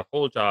someone and their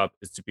whole job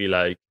is to be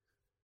like,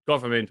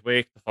 government,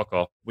 wake the fuck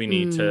up. We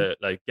need to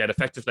like get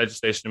effective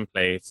legislation in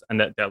place, and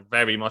that they're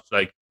very much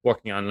like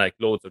working on like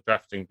loads of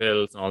drafting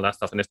bills and all that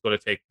stuff. And it's going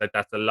to take like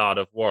that's a lot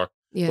of work.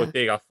 Yeah. But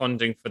they got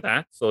funding for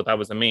that, so that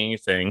was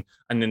amazing.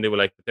 And then they were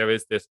like, "But there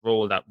is this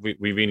role that we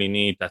really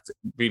need that's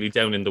really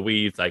down in the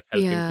weeds, like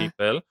helping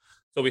people."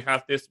 So we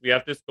have this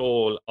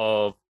goal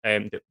of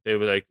they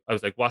were like, I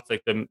was like, "What's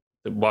like the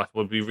what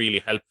would be really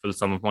helpful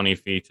sum of money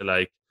for you to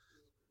like."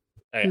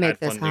 Make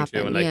this happen,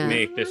 to and like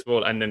make this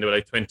role, and then they were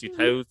like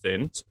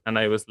 20,000, and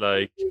I was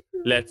like,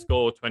 let's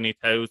go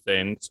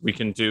 20,000, we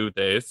can do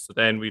this. So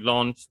then we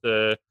launched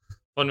the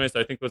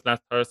fundraiser, I think it was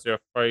last Thursday or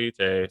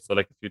Friday, so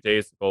like a few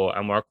days ago,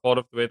 and we're a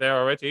quarter of the way there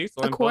already.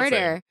 So a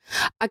quarter,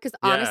 because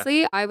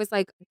honestly I was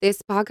like,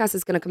 this podcast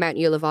is going to come out and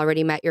you'll have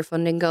already met your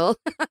funding goal.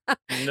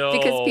 No,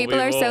 because people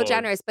are so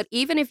generous. But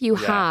even if you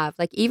have,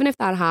 like, even if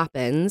that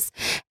happens,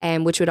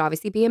 which would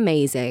obviously be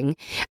amazing,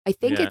 I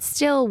think it's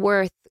still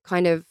worth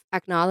kind of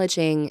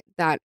acknowledging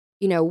that,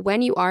 you know,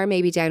 when you are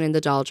maybe down in the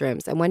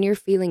doldrums and when you're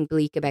feeling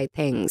bleak about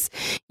things,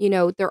 you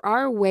know, there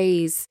are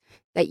ways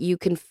that you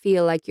can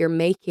feel like you're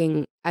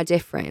making a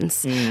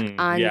difference.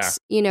 And,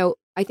 you know,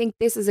 I think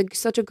this is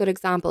such a good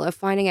example of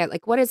finding out,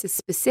 like, what is a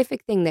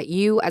specific thing that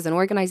you as an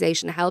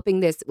organization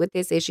helping this with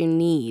this issue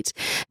need?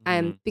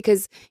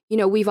 Because, you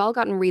know, we've all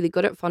gotten really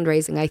good at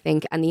fundraising, I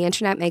think, and the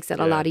internet makes it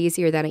a lot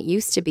easier than it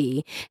used to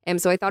be.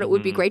 So I thought it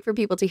would be great for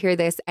people to hear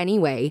this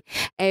anyway.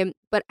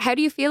 But how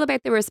do you feel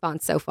about the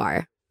response so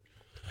far?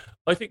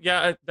 I think,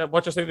 that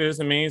what you're saying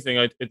is amazing.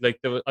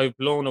 I'm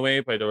blown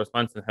away by the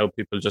response and how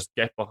people just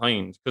get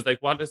behind. Because like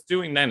what it's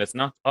doing then, it's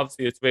not,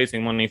 obviously it's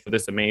raising money for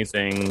this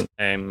amazing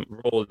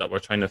role that we're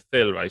trying to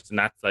fill, right? And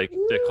that's like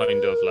the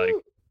kind of like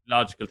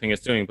logical thing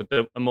it's doing. But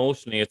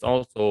emotionally, it's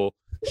also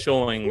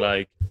showing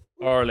like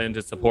Ireland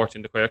is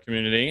supporting the queer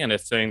community, and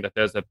it's saying that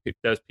there's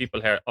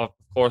people here. Of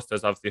course,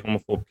 there's obviously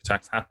homophobic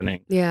attacks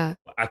happening. Yeah.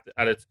 At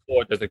its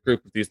core, there's a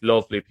group of these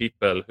lovely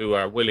people who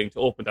are willing to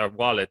open their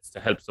wallets to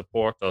help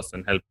support us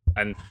and help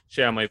and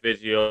share my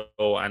video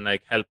and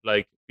like help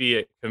like be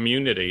a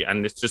community.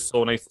 And it's just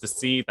so nice to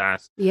see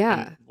that.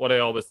 Yeah. And what I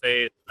always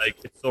say is like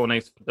it's so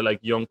nice for the like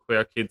young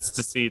queer kids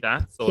to see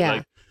that. So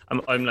like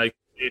I'm like,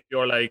 if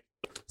you're like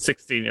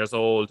 16 years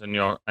old and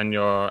you're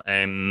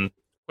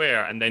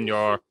queer, and then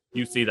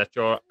you see that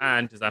your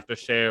aunt is after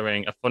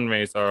sharing a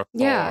fundraiser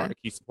for a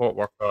key support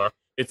worker.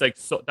 It's like,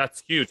 so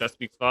that's huge. That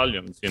speaks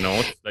volumes, you know?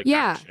 It's like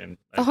action.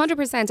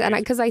 100%. And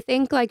because I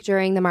think like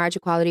during the marriage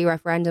equality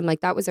referendum, like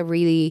that was a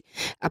really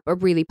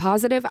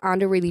positive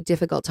and a really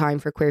difficult time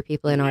for queer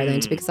people in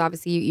Ireland, because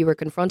obviously you were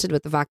confronted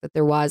with the fact that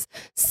there was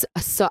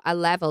a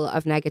level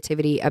of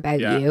negativity about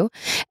you.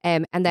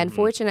 And then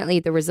fortunately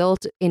the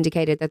result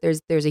indicated that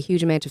there's a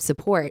huge amount of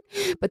support,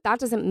 but that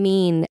doesn't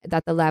mean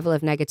that the level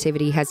of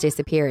negativity has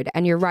disappeared.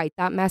 And you're right,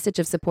 that message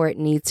of support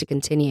needs to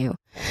continue.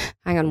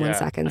 Hang on 1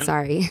 second.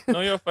 Sorry.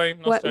 No, you're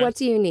fine. No What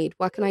do you need?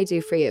 What can I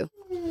do for you?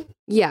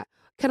 Yeah.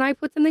 Can I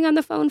put something on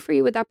the phone for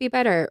you? Would that be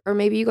better? Or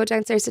maybe you go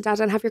downstairs to Dad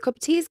and have your cup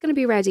of tea is going to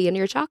be ready and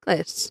your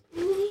chocolate.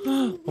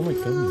 Oh my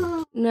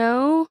goodness.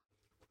 No?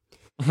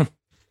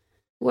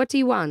 What do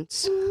you want?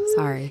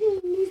 Sorry.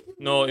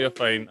 No, you're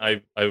fine.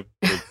 I've been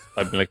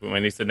like with my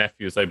niece and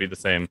nephews, I'd be the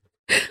same.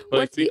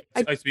 But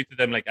I speak to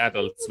them like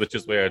adults, which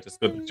is weird. It's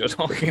good that you're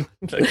talking.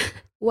 Like,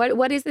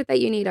 what is it that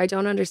you need? I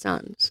don't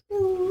understand.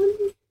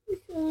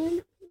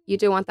 You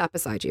do want that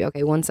beside you.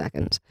 Okay, 1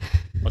 second.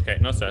 Okay,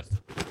 no stress.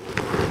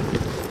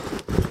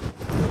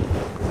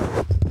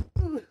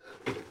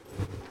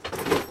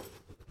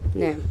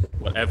 No.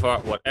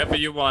 Whatever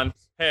you want.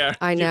 Here.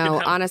 I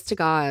know, honest to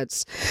God.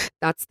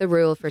 That's the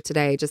rule for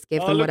today. Just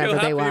give them whatever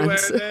they want.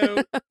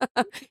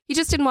 He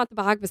just didn't want the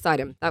bag beside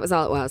him. That was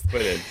all it was.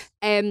 Brilliant.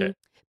 Okay.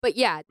 But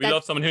yeah, we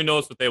love someone who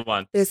knows what they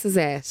want. This is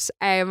it.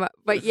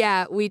 But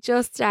yeah, we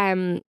just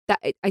I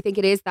think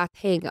it is that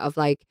thing of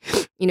like,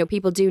 you know,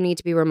 people do need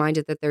to be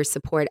reminded that there's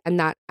support and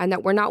that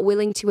we're not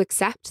willing to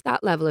accept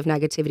that level of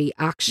negativity,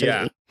 actually.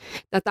 Yeah.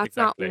 That's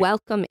Exactly. not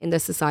welcome in the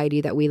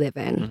society that we live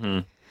in. Mm-hmm.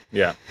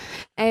 Yeah.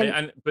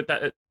 But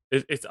that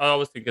it's I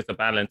always think it's a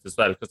balance as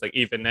well, because like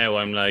even now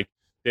I'm like,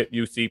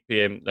 you see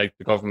like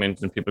the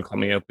government and people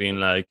coming out being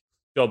like,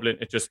 Dublin,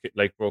 it just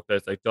like broke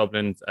out, like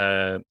Dublin's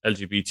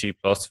LGBT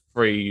plus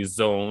free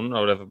zone or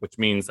whatever, which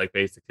means like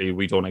basically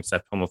we don't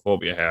accept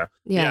homophobia here.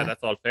 Yeah,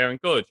 that's all fair and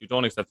good. You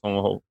don't accept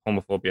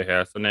homophobia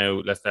here, so now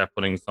let's start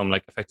putting some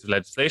like effective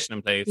legislation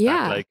in place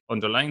that like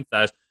underlines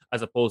that,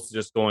 as opposed to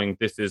just going,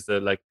 this is a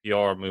like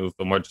PR move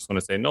and we're just going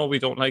to say, no, we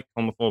don't like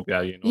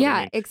homophobia. You know what I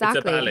mean? Exactly.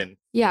 It's a balance.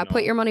 Yeah, you know?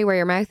 Put your money where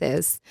your mouth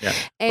is. Yeah,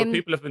 but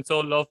people have been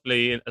so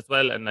lovely as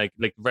well, and like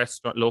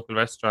local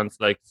restaurants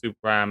like Super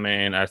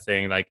Ramen are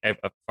saying like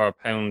for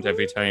 £1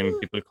 every time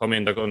people come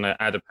in, they're going to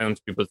add £1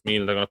 to people's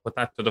meal. They're going to put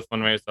that to the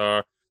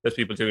fundraiser. There's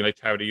people doing like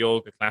charity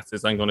yoga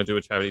classes. I'm going to do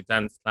a charity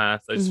dance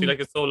class. I just feel like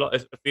it's so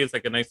it feels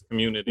like a nice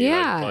community.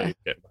 Yeah,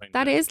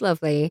 that is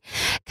lovely.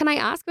 Can I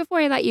ask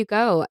before I let you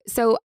go?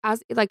 So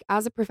as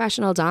a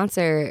professional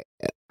dancer,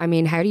 I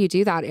mean, how do you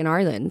do that in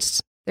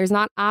Ireland? There's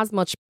not as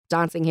much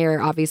dancing here,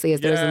 obviously,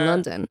 as there is in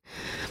London.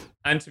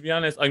 And to be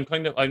honest, I'm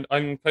kind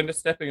of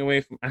stepping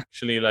away from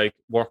actually like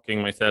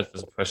working myself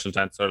as a professional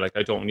dancer. Like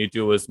I don't really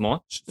do as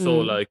much. So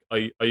like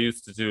I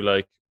used to do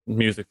like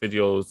music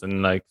videos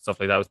and like stuff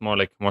like that. It was more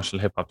like commercial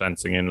hip hop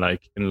dancing in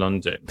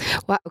London.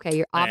 Well, okay,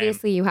 you're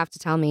obviously you have to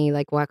tell me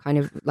like what kind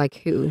of like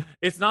who.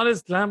 It's not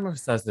as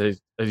glamorous as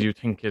you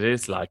think it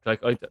is. Like I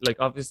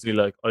obviously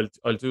like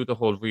I'll do the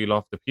whole reel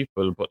off the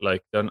people, but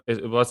like then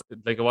it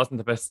wasn't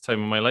the best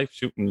time of my life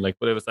shooting. Like,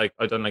 but it was like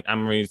I done 2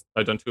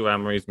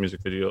 Amory's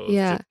music videos.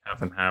 Yeah,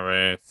 Calvin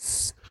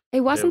Harris.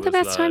 It wasn't the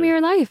best time of your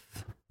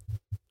life.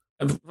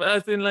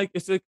 As in, like,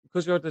 it's like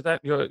because you're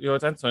a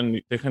dancer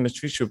and they kind of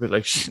treat you a bit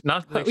like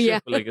not like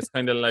shit, but like it's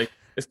kind of like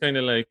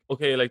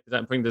okay, like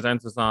bring the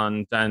dancers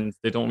on, dance.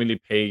 They don't really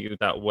pay you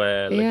that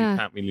well. Like you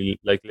can't really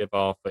like live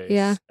off it.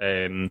 Yeah.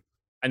 And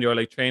you're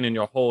like training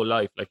your whole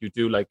life. Like you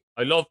do. Like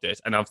I loved it,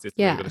 and obviously it's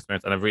a really good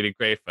experience, and I'm really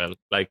grateful.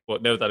 Like,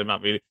 but now that I'm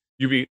not really.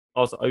 I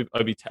would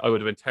have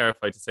been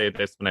terrified to say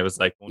this when I was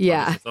like, and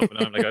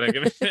I'm like, I don't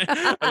give a shit.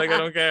 I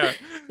don't care.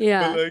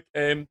 Yeah. But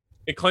like,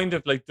 it kind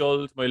of like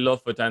dulled my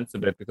love for dance a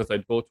bit, because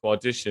I'd go to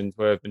auditions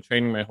where I've been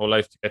training my whole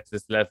life to get to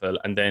this level,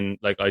 and then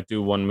like I'd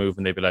do one move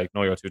and they'd be like,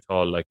 no, you're too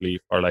tall, like leave,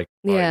 or like,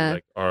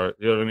 or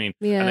you know what I mean?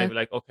 Yeah. And I'd be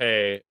like,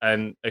 okay,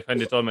 and I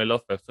kind of dulled my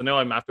love for it. So now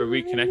I'm after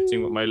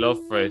reconnecting with my love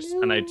for it,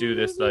 and I do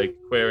this like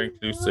queer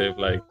inclusive,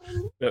 like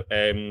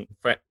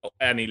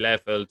any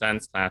level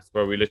dance class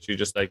where we literally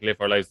just like live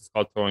our lives. It's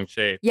called Throwing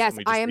Shapes. Yes,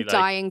 I am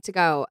dying to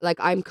go. Like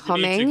I'm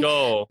coming. You need to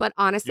go. But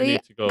honestly,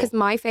 because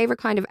my favorite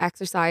kind of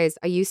exercise,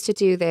 I used to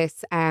do this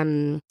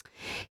cardio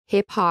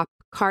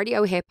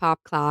hip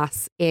hop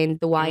class in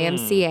the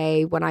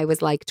YMCA when I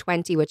was like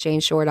 20 with Jane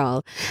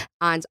Shortall,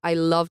 and I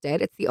loved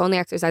it. It's the only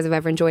exercise I've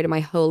ever enjoyed in my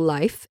whole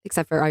life,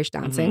 except for Irish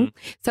dancing.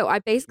 So I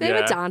basically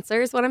am a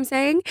dancer is what I'm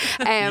saying.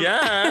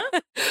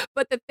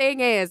 But the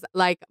thing is,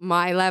 like,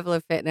 my level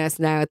of fitness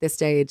now at this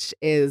stage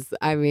is,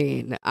 I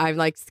mean, I'm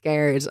like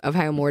scared of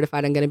how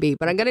mortified I'm going to be,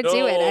 but I'm going to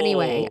do it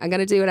anyway.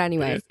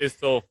 It's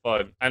so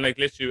fun, and like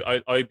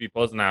literally I'd be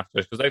buzzing after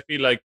it, because I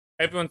feel like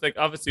everyone's like,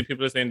 obviously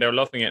people are saying they're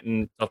loving it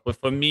and stuff, but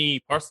for me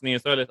personally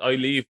as well, I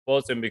leave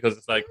buzzing, because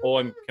it's like, oh,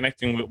 I'm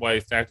connecting with why I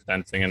started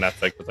dancing, and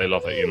that's like because I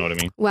love it, you know what I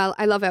mean? Well,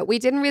 I love it. We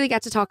didn't really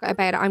get to talk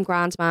about it. I'm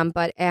grand, ma'am,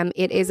 but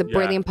it is a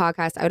brilliant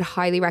podcast. I would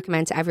highly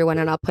recommend to everyone,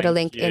 and I'll put a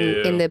link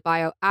in the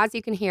bio. As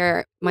you can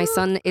hear, my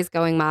son is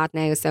going mad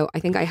now, so I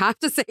think I have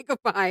to say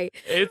goodbye.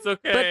 It's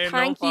okay. But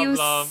thank you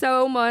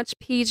so much,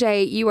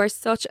 PJ. You are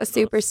such a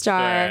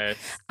superstar,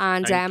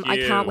 and I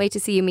can't wait to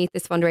see you meet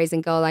this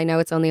fundraising goal. I know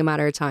it's only a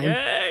matter of time.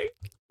 Yay!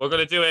 We're going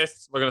to do it.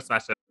 We're going to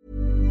smash it.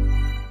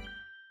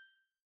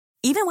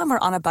 Even when we're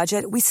on a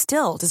budget, we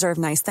still deserve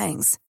nice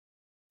things.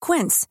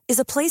 Quince is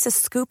a place to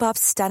scoop up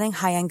stunning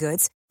high-end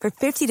goods for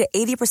 50 to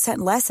 80%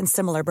 less than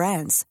similar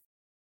brands.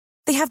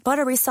 They have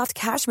buttery soft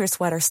cashmere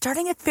sweaters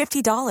starting at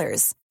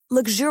 $50,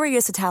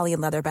 luxurious Italian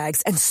leather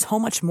bags, and so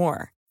much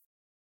more.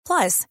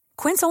 Plus,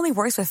 Quince only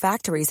works with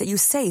factories that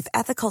use safe,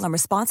 ethical, and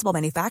responsible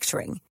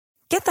manufacturing.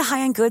 Get the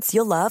high-end goods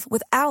you'll love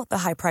without the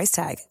high price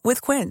tag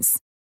with Quince.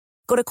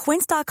 Go to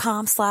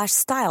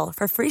quince.com/style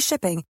for free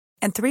shipping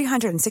and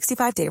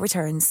 365-day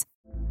returns.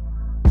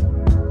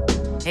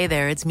 Hey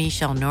there, it's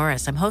Michelle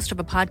Norris. I'm host of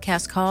a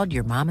podcast called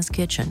Your Mama's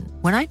Kitchen.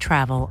 When I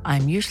travel,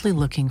 I'm usually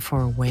looking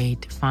for a way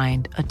to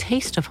find a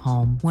taste of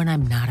home when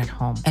I'm not at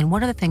home. And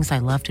one of the things I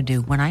love to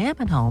do when I am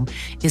at home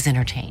is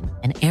entertain.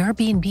 And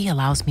Airbnb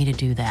allows me to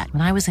do that.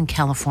 When I was in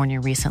California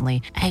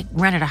recently, I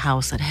rented a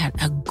house that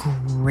had a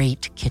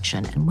great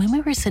kitchen. And when we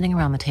were sitting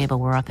around the table,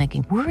 we were all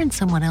thinking, we're in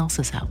someone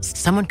else's house.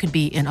 Someone could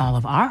be in all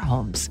of our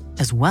homes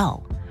as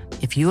well.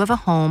 If you have a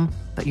home,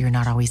 but you're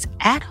not always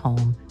at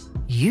home,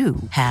 you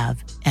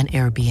have an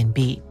Airbnb.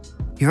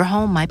 Your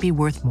home might be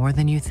worth more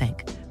than you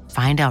think.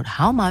 Find out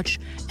how much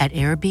at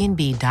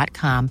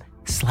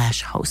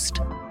airbnb.com/host.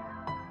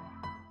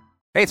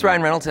 Hey, it's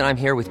Ryan Reynolds, and I'm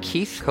here with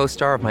Keith,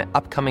 co-star of my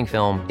upcoming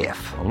film, If,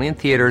 only in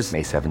theaters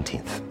May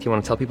 17th. Do you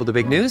want to tell people the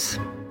big news?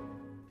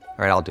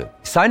 All right, I'll do it.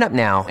 Sign up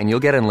now and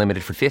you'll get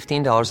unlimited for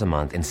 $15 a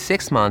month and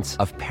 6 months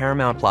of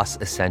Paramount Plus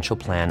Essential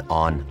Plan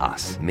on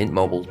us.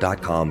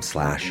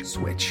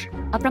 Mintmobile.com/switch.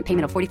 Upfront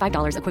payment of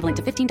 $45 equivalent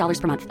to $15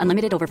 per month.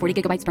 Unlimited over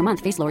 40 gigabytes per month.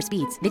 Face lower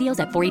speeds.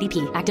 Videos at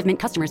 480p. Active Mint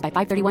customers by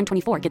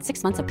 531.24 get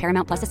 6 months of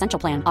Paramount Plus Essential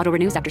Plan. Auto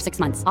renews after 6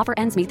 months. Offer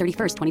ends May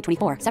 31st,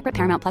 2024. Separate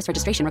Paramount Plus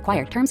registration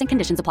required. Terms and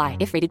conditions apply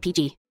if rated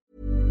PG.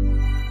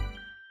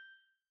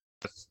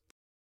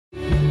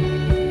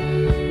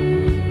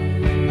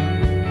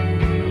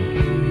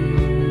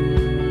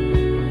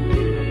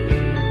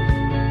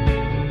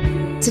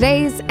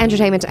 Today's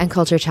entertainment and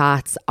culture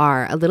chats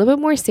are a little bit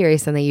more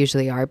serious than they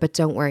usually are, but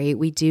don't worry,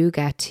 we do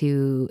get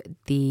to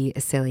the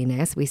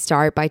silliness. We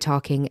start by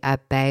talking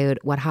about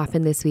what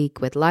happened this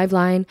week with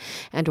Liveline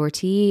and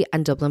RT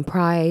and Dublin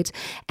Pride,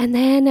 and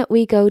then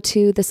we go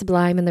to the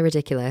sublime and the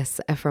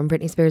ridiculous, from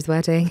Britney Spears'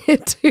 wedding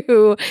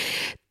to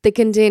the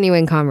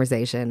continuing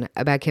conversation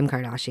about Kim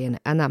Kardashian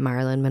and that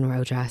Marilyn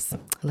Monroe dress.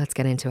 Let's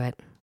get into it.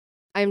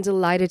 I'm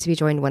delighted to be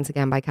joined once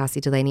again by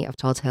Cassie Delaney of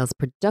Tall Tales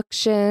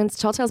Productions.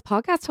 Tall Tales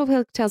Podcast,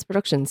 Tall Tales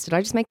Productions. Did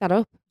I just make that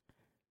up?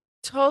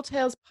 Tall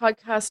Tales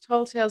Podcast,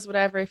 Tall Tales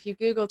whatever. If you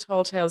Google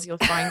Tall Tales, you'll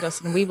find us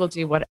and we will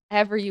do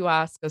whatever you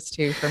ask us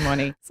to for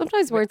money.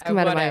 Sometimes words come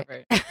out of my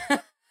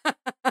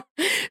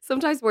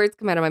Sometimes words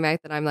come out of my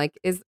mouth and I'm like,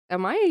 is this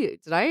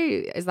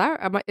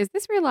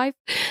real life?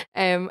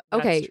 Okay.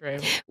 That's true.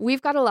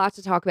 We've got a lot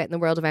to talk about in the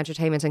world of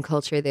entertainment and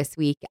culture this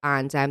week.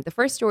 And the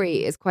first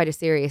story is quite a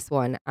serious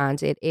one.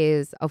 And it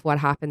is of what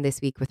happened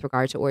this week with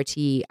regard to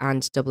RT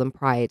and Dublin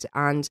Pride.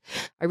 And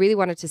I really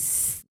wanted to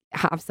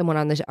have someone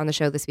on the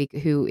show this week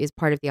who is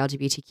part of the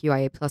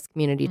LGBTQIA plus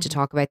community to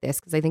talk about this,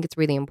 because I think it's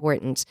really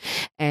important.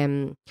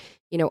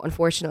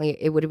 Unfortunately,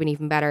 it would have been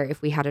even better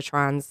if we had a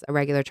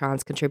regular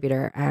trans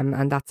contributor,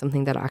 and that's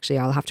something that actually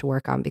I'll have to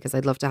work on, because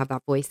I'd love to have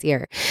that voice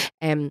here.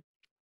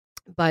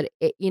 But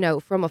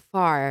from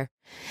afar,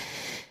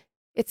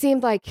 it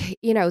seemed like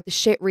the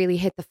shit really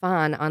hit the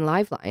fan on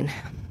Liveline.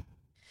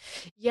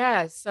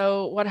 Yeah,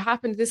 so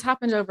this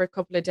happened over a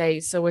couple of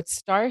days. So it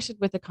started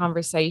with a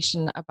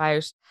conversation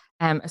about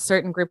a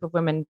certain group of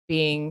women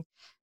being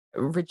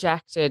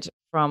rejected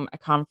from a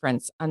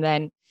conference, and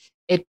then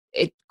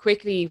it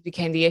quickly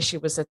became the issue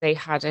was that they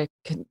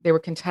were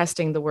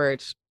contesting the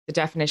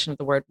definition of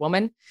the word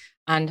woman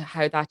and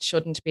how that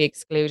shouldn't be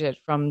excluded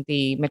from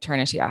the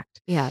Maternity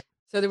Act. Yeah.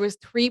 So there was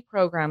 3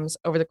 programs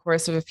over the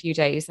course of a few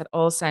days that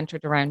all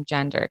centered around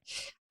gender,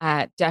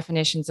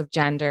 definitions of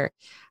gender.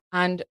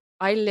 And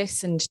I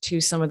listened to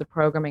some of the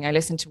programming. I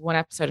listened to one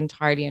episode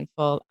entirely in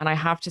full. And I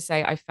have to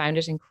say, I found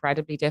it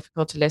incredibly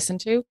difficult to listen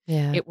to.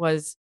 Yeah. It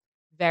was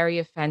very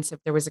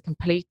offensive. There was a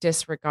complete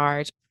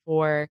disregard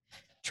for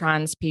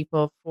trans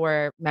people,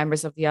 for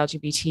members of the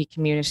LGBT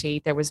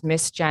community. There was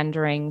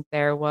misgendering.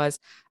 There was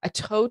a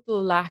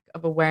total lack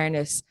of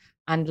awareness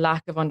and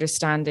lack of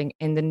understanding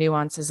in the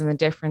nuances and the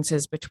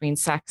differences between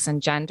sex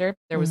and gender.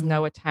 There was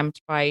no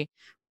attempt by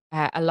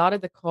a lot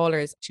of the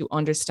callers to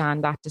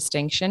understand that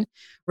distinction.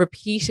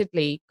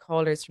 Repeatedly,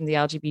 callers from the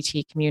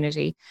LGBT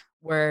community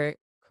were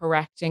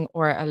correcting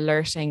or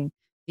alerting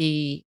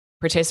the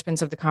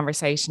participants of the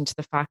conversation to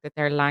the fact that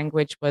their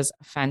language was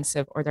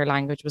offensive or their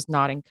language was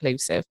not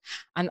inclusive.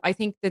 And I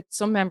think that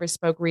some members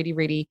spoke really,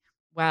 really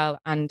well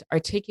and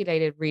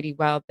articulated really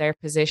well their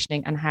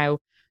positioning and how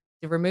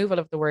the removal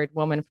of the word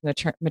woman from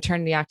the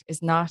Maternity Act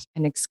is not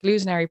an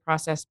exclusionary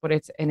process, but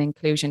it's an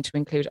inclusion to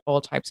include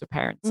all types of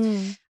parents.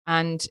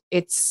 And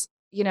it's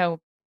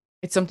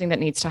something that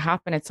needs to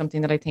happen. It's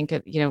something that I think,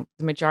 the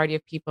majority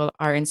of people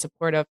are in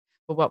support of.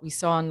 But what we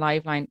saw on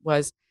Liveline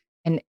was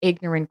an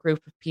ignorant group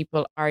of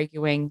people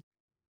arguing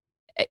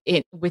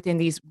within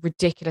these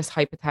ridiculous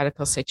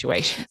hypothetical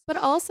situations. But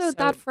also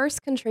that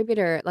first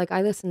contributor, like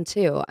I listened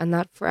to, and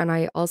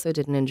I also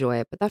didn't enjoy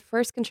it, but that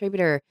first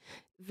contributor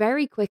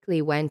very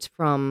quickly went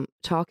from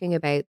talking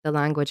about the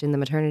language in the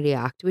Maternity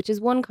Act, which is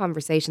one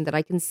conversation that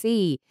I can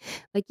see,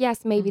 like,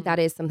 yes, maybe that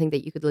is something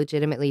that you could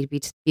legitimately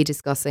be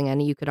discussing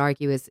and you could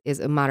argue is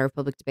a matter of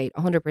public debate,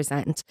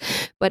 100%.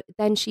 But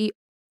then she,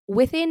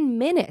 within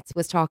minutes,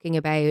 was talking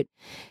about,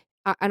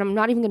 and I'm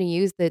not even going to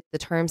use the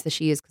terms that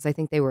she used because I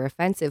think they were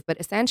offensive, but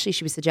essentially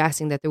she was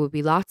suggesting that there would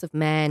be lots of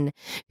men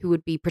who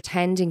would be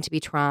pretending to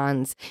be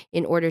trans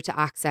in order to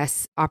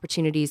access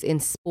opportunities in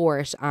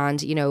sport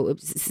and,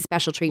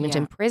 special treatment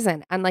in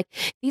prison. And like,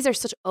 these are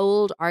such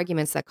old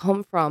arguments that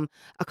come from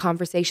a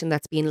conversation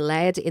that's been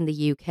led in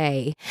the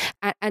UK.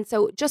 And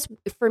so just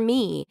for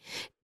me,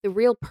 the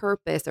real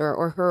purpose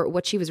or her,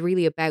 what she was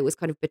really about was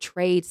kind of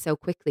betrayed so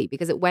quickly,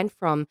 because it went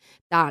from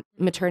that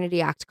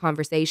Maternity Act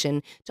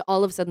conversation to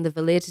all of a sudden the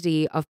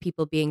validity of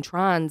people being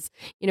trans,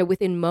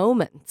 within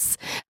moments.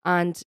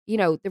 And,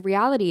 the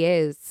reality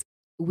is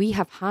we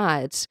have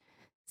had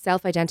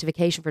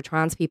self-identification for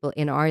trans people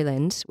in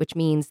Ireland, which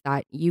means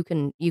that you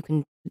can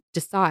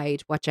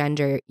decide what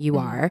gender you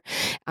are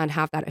and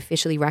have that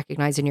officially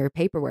recognised in your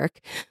paperwork.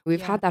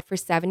 We've had that for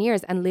 7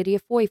 years, and Lydia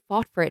Foy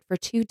fought for it for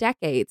 2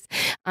 decades.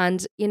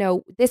 And, you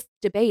know, this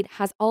debate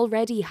has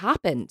already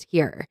happened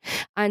here,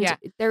 and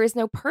there is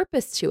no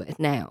purpose to it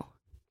now.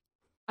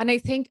 And I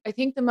think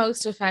the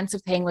most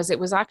offensive thing was it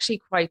was actually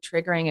quite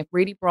triggering. It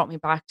really brought me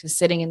back to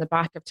sitting in the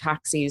back of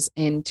taxis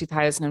in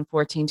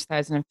 2014,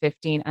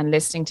 2015 and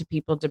listening to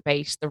people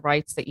debate the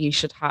rights that you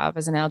should have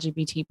as an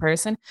LGBT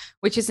person,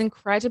 which is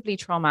incredibly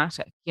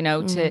traumatic, you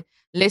know, to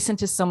listen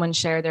to someone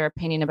share their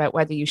opinion about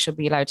whether you should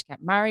be allowed to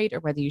get married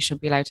or whether you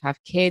should be allowed to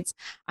have kids,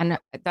 and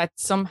that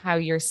somehow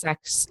your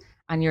sex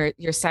and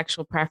your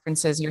sexual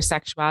preferences, your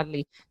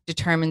sexuality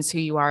determines who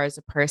you are as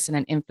a person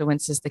and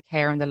influences the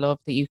care and the love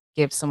that you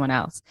give someone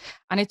else.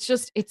 And it's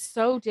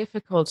so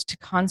difficult to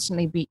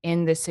constantly be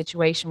in this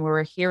situation where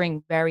we're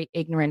hearing very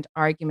ignorant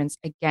arguments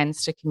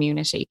against a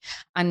community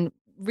and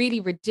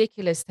really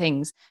ridiculous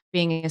things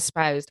being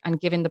espoused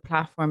and given the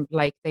platform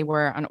like they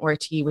were on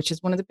RTE, which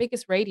is one of the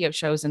biggest radio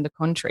shows in the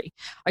country.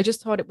 I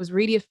just thought it was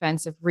really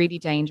offensive, really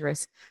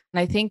dangerous.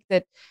 And I think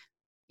that,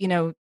 you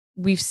know,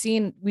 we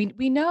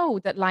know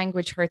that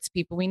language hurts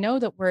people. We know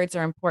that words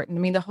are important.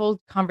 I mean, the whole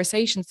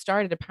conversation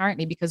started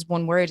apparently because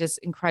one word is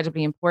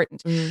incredibly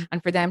important.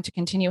 And for them to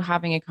continue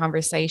having a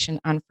conversation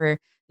and for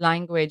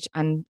language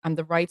and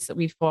the rights that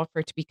we fought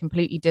for to be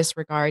completely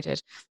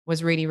disregarded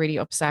was really, really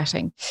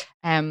upsetting.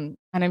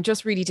 And I'm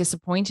just really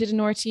disappointed in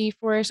RTE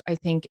for it. I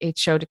think it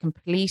showed a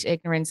complete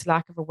ignorance,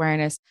 lack of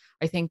awareness.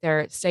 I think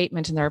their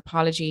statement and their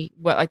apology,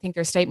 I think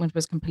their statement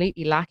was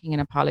completely lacking an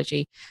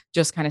apology,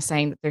 just kind of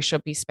saying that there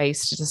should be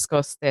space to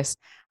discuss this.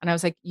 And I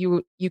was like,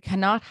 you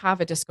cannot have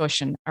a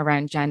discussion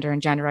around gender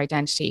and gender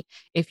identity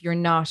if you're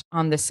not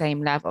on the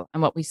same level.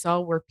 And what we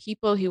saw were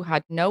people who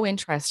had no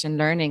interest in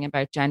learning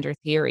about gender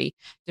theory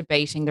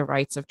debating the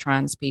rights of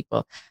trans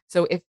people.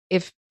 So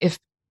if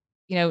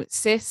you know,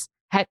 cis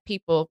het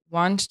people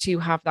want to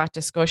have that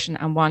discussion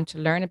and want to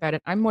learn about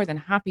it, I'm more than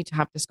happy to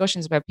have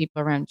discussions about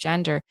people around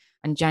gender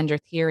and gender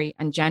theory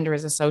and gender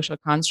as a social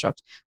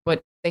construct.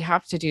 But they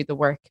have to do the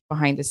work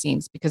behind the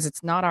scenes, because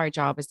it's not our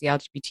job as the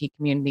LGBT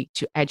community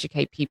to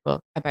educate people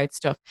about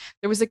stuff.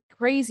 There was a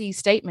crazy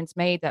statements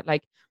made that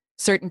like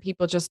certain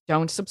people just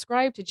don't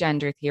subscribe to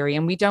gender theory,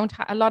 and we don't.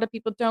 A lot of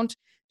people don't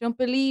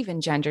believe in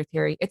gender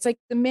theory. It's like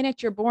the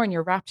minute you're born,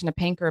 you're wrapped in a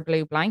pink or a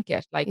blue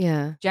blanket. Like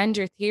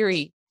gender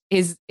theory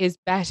is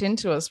bet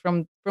into us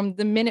from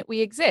the minute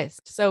we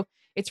exist. So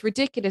it's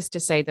ridiculous to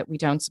say that we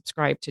don't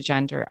subscribe to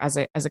gender as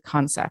a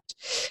concept.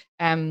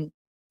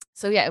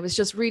 So yeah, it was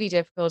just really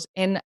difficult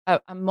in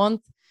a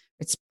month.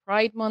 It's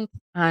Pride Month,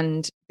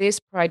 and this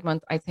Pride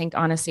Month, I think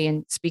honestly,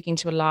 and speaking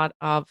to a lot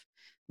of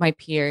my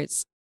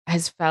peers,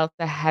 has felt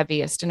the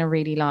heaviest in a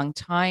really long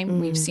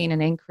time. We've seen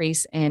an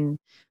increase in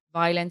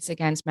violence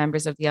against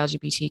members of the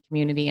LGBT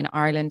community in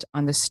Ireland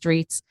on the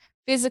streets.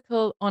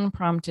 Physical,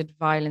 unprompted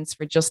violence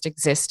for just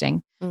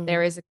existing.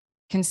 There is a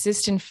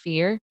consistent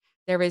fear.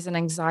 There is an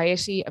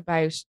anxiety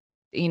about,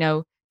 you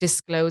know,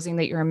 disclosing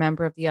that you're a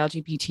member of the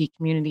LGBT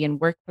community in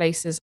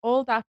workplaces.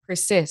 All that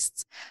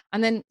persists.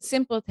 And then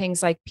simple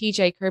things like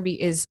PJ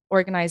Kirby is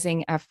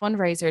organizing a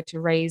fundraiser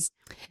to raise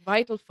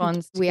vital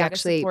funds to get a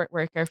support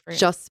worker for.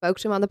 Just spoke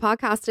to him on the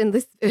podcast in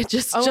this.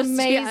 Just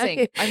amazing!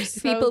 Yeah. I'm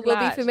so people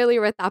glad. will be familiar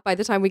with that by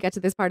the time we get to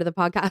this part of the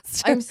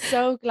podcast. I'm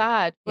so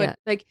glad, but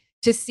like,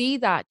 to see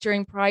that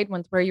during Pride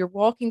Month, where you're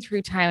walking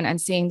through town and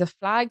seeing the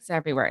flags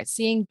everywhere,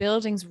 seeing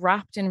buildings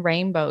wrapped in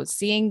rainbows,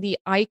 seeing the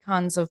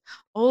icons of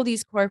all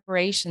these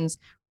corporations,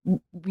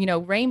 you know,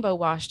 rainbow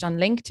washed on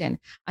LinkedIn.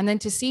 And then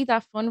to see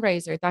that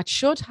fundraiser that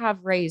should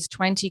have raised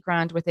 20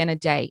 grand within a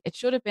day, it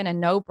should have been a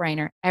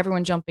no-brainer,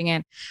 everyone jumping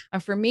in.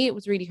 And for me, it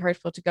was really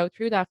hurtful to go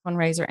through that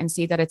fundraiser and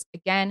see that it's,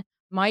 again,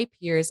 my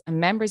peers and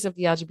members of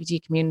the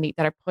LGBT community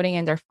that are putting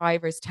in their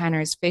fivers,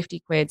 tenors, 50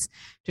 quids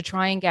to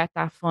try and get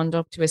that fund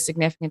up to a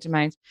significant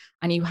amount.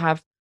 And you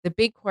have the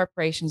big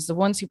corporations, the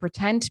ones who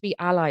pretend to be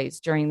allies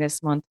during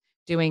this month,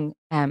 doing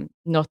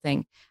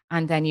nothing.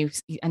 And then you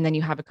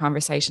have a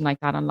conversation like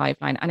that on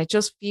Liveline, and it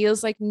just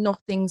feels like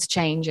nothing's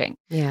changing.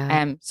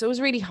 So it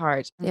was really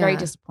hard and very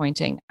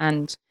disappointing.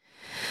 And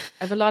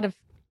I have a lot of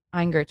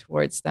anger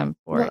towards them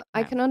for it.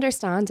 I can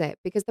understand it,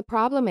 because the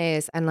problem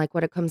is, and like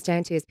what it comes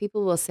down to is,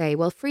 people will say,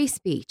 well, free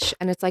speech,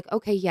 and it's like,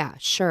 okay, yeah,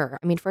 sure.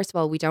 I mean, first of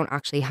all, we don't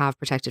actually have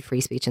protected free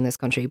speech in this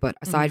country, but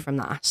aside from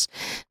that,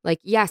 like,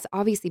 yes,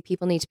 obviously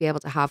people need to be able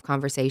to have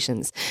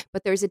conversations,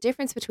 but there's a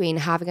difference between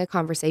having a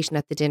conversation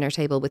at the dinner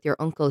table with your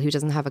uncle who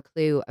doesn't have a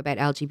clue about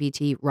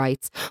LGBT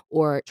rights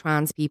or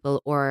trans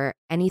people or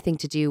anything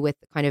to do with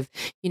kind of,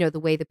 you know,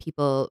 the way that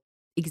people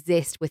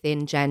exist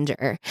within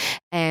gender,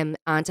 and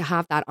to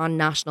have that on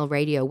national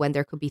radio when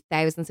there could be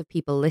thousands of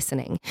people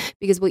listening.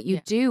 Because what you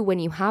do when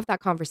you have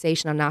that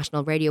conversation on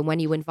national radio, when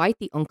you invite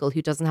the uncle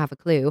who doesn't have a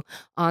clue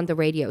on the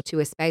radio to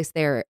espouse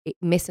their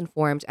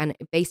misinformed and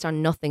based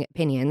on nothing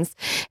opinions,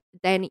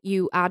 then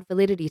you add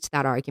validity to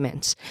that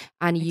argument,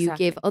 and you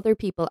give other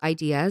people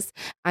ideas,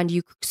 and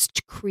you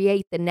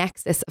create the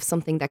nexus of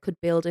something that could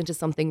build into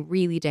something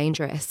really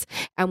dangerous.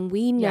 And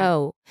we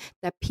know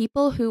that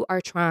people who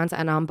are trans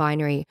and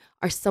non-binary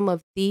are some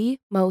of the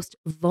most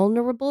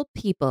vulnerable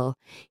people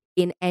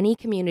in any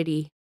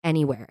community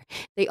anywhere.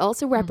 They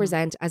also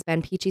represent, as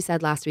Ben Peachy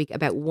said last week,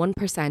 about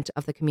 1%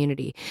 of the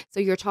community. So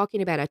you're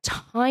talking about a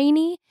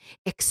tiny,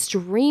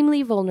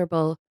 extremely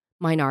vulnerable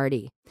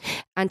minority.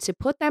 And to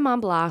put them on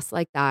blast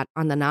like that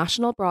on the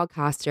national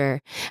broadcaster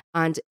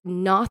and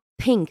not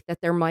think that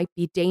there might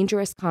be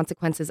dangerous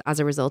consequences as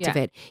a result of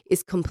it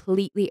is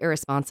completely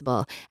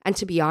irresponsible. And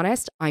to be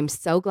honest, I'm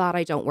so glad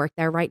I don't work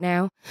there right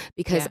now,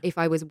 because if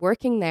I was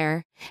working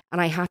there and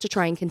I had to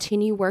try and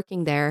continue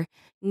working there,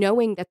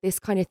 knowing that this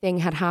kind of thing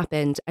had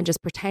happened and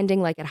just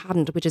pretending like it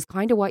hadn't, which is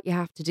kind of what you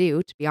have to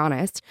do, to be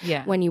honest,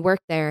 when you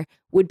work there,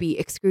 would be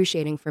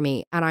excruciating for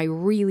me. And I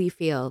really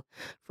feel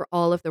for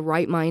all of the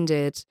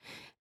right-minded,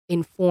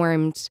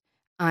 informed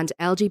and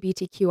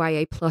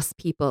LGBTQIA plus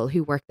people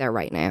who work there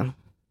right now.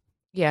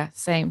 Yeah,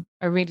 same.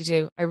 I really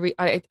do.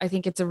 I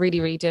think it's a really,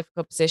 really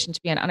difficult position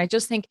to be in. And I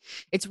just think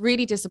it's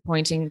really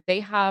disappointing. They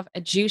have a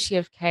duty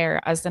of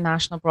care as the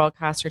national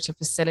broadcaster to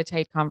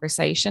facilitate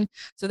conversation.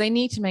 So they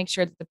need to make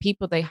sure that the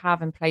people they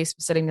have in place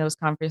facilitating those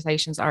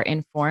conversations are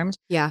informed.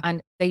 Yeah.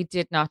 And they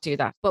did not do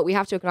that. But we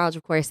have to acknowledge,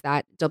 of course,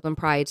 that Dublin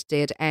Pride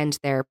did end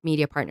their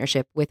media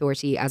partnership with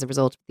RT as a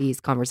result of these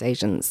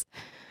conversations.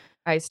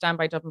 I stand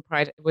by Dublin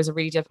Pride. It was a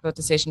really difficult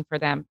decision for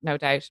them, no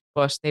doubt,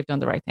 but they've done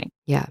the right thing.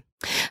 Yeah.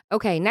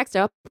 Okay, next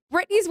up,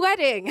 Britney's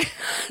wedding.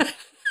 Oh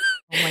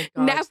my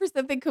God. Now for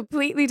something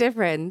completely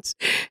different.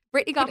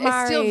 Britney got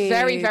married. It's still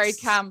very, very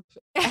camp.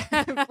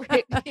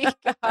 Britney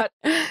got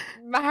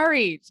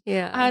married.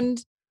 Yeah.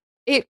 And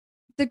the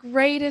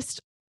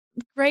greatest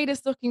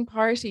looking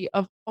party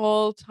of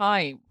all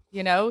time,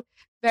 you know,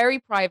 very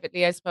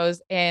privately, I suppose,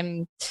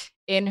 in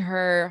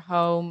her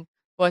home.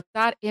 But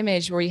that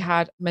image where you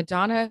had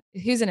Madonna,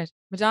 who's in it?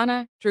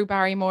 Madonna, Drew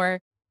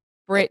Barrymore,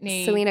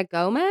 Britney, Selena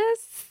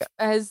Gomez,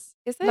 is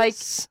it? Like,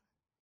 it's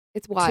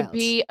wild to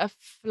be a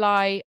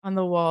fly on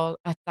the wall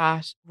at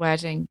that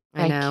wedding.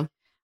 I know.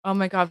 Oh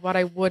my God, what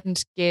I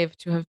wouldn't give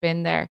to have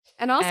been there.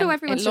 And also,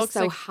 everyone's just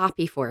so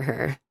happy for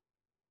her.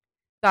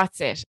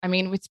 That's it. I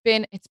mean, it's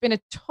been a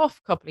tough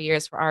couple of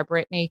years for our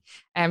Britney.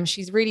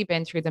 She's really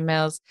been through the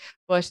mills.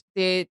 But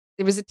there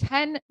was a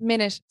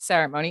 10-minute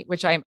ceremony,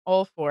 which I'm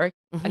all for.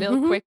 A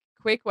little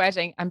quick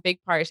wedding and big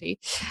party.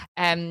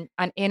 And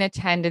in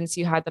attendance,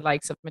 you had the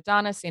likes of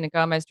Madonna, Selena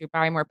Gomez, Drew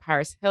Barrymore,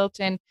 Paris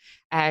Hilton,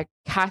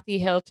 Kathy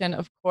Hilton,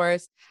 of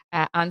course,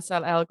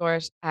 Ansel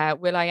Elgort,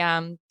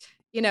 will.i.am.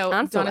 You know,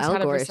 Ansel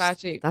Donatella Elgort.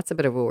 Versace. That's a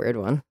bit of a weird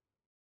one.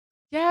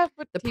 Yeah,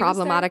 but the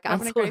problematic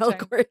Ansel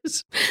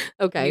Elgort.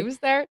 Okay, he was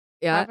there,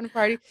 having a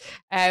party.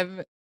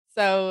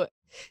 So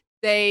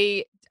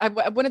they.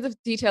 One of the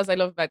details I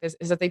love about this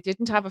is that they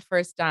didn't have a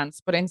first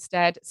dance, but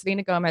instead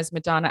Selena Gomez,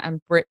 Madonna,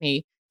 and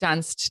Britney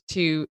danced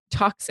to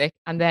 "Toxic,"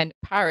 and then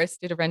Paris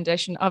did a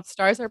rendition of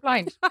 "Stars Are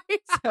Blind."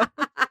 So,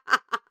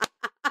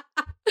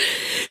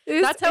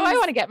 that's how I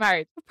want to get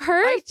married.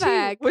 Perfect.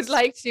 I too would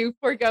like to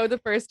forego the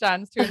first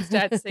dance to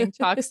instead sing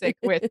 "Toxic"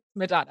 with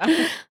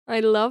Madonna.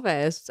 I love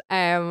it.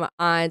 And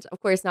of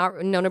course,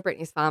 none of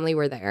Britney's family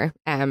were there.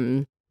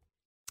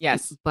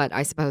 Yes, but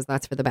I suppose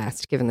that's for the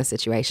best given the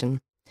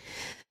situation.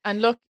 And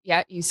look,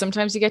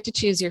 sometimes you get to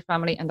choose your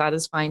family, and that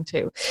is fine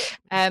too.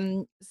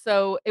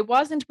 So it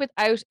wasn't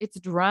without its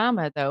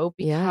drama though,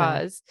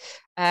 because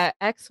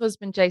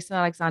ex-husband Jason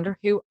Alexander,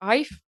 who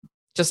I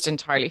just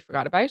entirely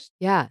forgot about.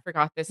 Yeah.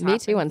 Forgot this Me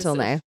too until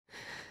now.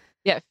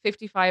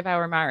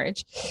 55-hour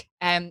marriage,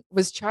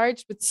 was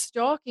charged with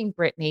stalking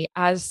Britney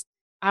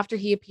after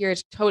he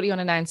appeared totally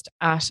unannounced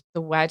at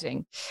the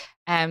wedding.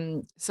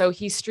 So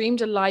he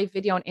streamed a live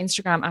video on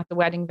Instagram at the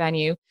wedding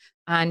venue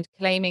and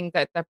claiming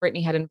that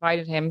Britney had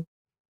invited him,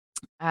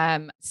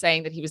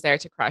 saying that he was there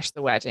to crash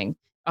the wedding.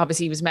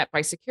 Obviously, he was met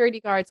by security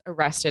guards,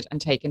 arrested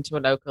and taken to a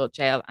local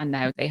jail. And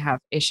now they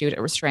have issued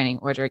a restraining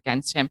order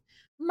against him.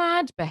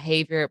 Mad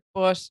behavior,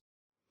 but,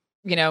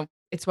 you know,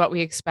 it's what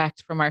we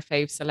expect from our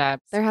fave celebs.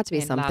 There had to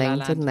be something,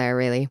 didn't there,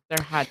 really?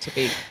 There had to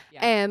be.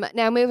 Yeah.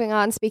 Now, moving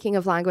on, speaking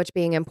of language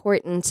being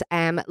important,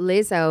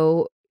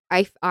 Lizzo,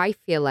 I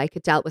feel like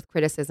it dealt with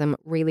criticism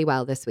really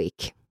well this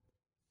week.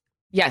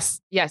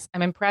 Yes.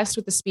 I'm impressed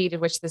with the speed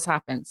at which this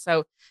happened.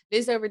 So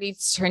Lizzo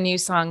released her new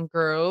song,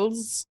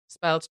 Girls,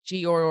 spelled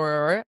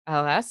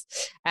G-R-R-L-S.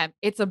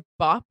 It's a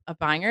bop, a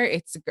banger.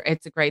 It's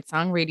a great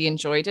song. Really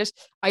enjoyed it.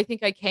 I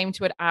think I came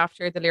to it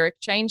after the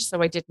lyric change,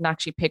 so I didn't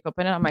actually pick up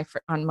on it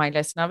on my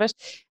listen of it.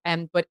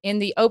 But in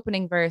the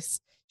opening verse,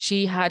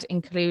 she had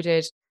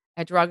included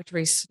a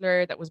derogatory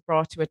slur that was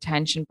brought to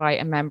attention by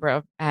a member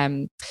of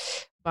a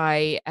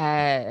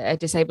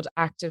disabled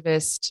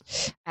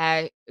activist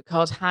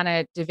called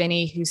Hannah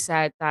Deviney, who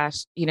said that,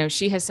 you know,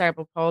 she has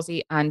cerebral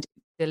palsy and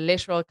the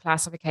literal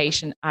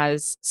classification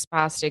as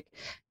spastic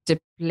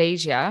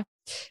diplegia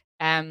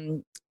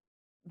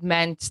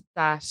meant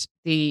that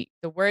the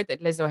word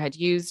that Lizzo had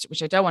used,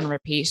 which I don't want to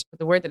repeat, but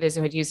the word that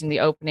Lizzo had used in the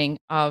opening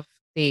of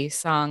the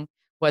song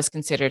was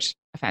considered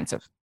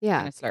offensive. Yeah.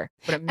 And a slur.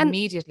 But And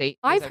immediately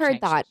I've Lizzo heard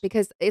changed that it.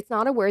 because it's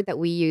not a word that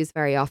we use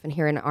very often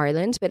here in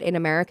Ireland, but in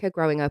America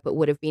growing up, it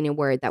would have been a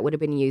word that would have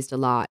been used a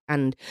lot.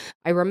 And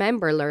I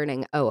remember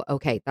learning, oh,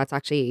 okay, that's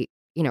actually,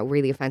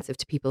 really offensive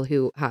to people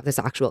who have this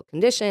actual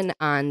condition.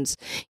 And,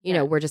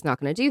 we're just not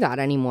going to do that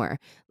anymore.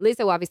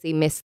 Lizzo obviously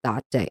missed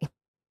that day.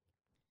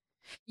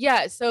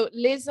 Yeah. So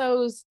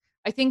Lizzo's,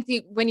 I think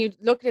when you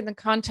look in the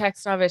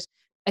context of it,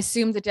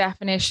 assume the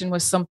definition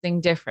was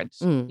something different.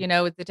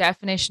 The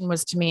definition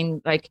was to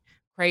mean like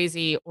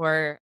crazy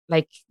or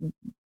like,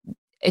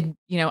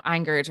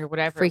 angered or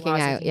whatever Freaking it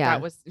was. out, I think yeah.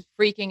 that was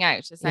freaking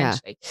out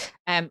essentially.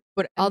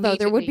 But although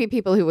there would be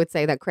people who would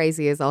say that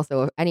crazy is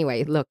also,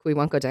 anyway, look, we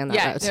won't go down that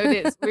road. Yeah, no,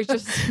 it is. We're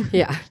just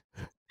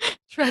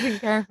treading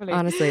carefully.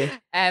 Honestly.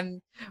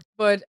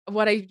 But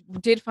what I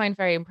did find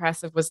very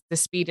impressive was the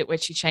speed at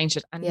which she changed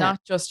it, and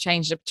not just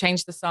changed it,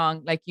 changed the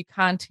song. Like you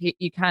can't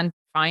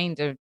find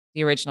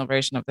the original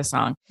version of the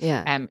song.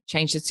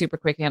 Changed it super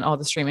quickly on all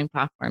the streaming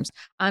platforms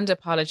and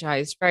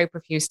apologized very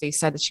profusely,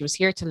 said that she was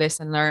here to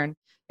listen, learn,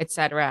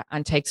 etc.,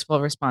 and takes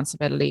full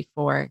responsibility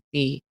for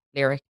the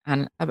lyric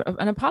and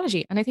an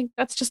apology. And I think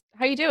that's just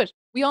how you do it.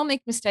 We all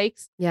make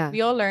mistakes. Yeah. We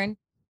all learn.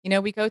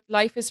 We go,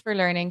 life is for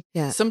learning.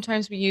 Yeah.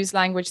 Sometimes we use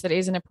language that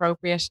isn't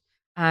appropriate.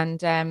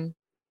 And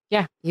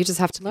you just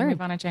have to learn.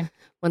 Move on, Jane.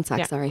 One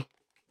sec, sorry.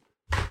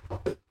 I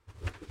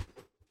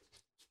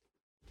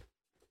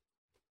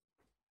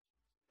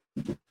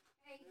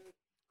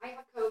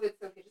have COVID,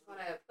 so if you just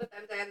want to put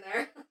them down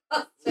there,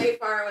 I'll stay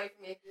far away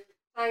from you.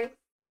 Thanks.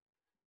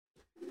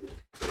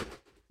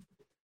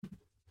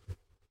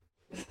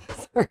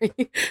 Sorry,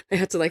 I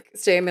had to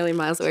stay a million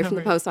miles away from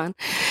the post on.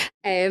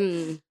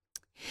 I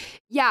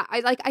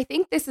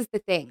think this is the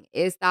thing,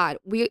 is that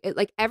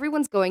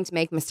everyone's going to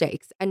make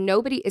mistakes and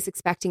nobody is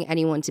expecting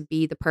anyone to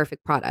be the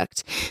perfect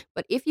product.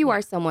 But if you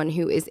are someone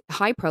who is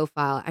high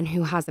profile and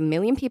who has a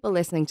million people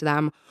listening to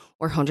them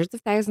or hundreds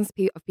of thousands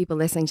of people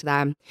listening to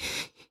them,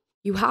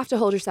 you have to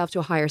hold yourself to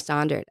a higher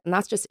standard. And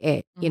that's just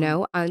it,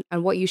 and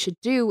what you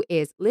should do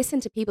is listen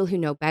to people who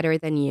know better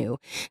than you.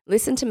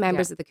 Listen to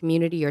members of the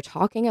community you're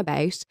talking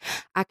about,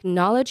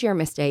 acknowledge your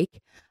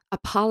mistake,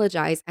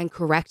 apologize and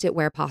correct it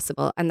where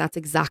possible. And that's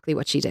exactly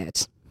what she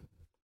did.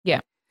 Yeah.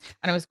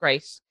 And it was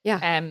great. Yeah.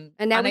 And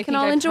now we can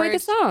all enjoy the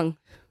song.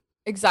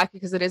 Exactly,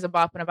 because it is a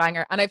bop and a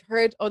banger. And I've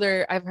heard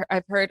other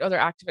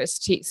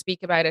activists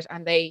speak about it,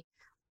 and they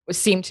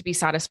seem to be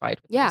satisfied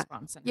with the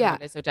response and how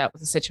Lizzo dealt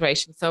with the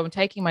situation. So I'm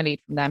taking my lead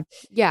from them.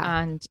 Yeah.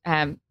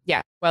 And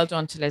well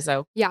done to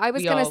Lizzo. Yeah, I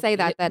was going to say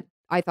that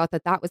I thought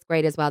that was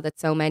great as well, that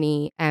so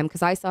many,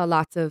 because I saw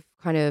lots of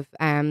kind of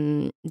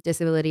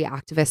disability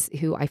activists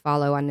who I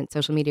follow on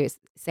social media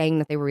saying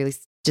that they were really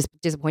just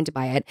disappointed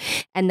by it,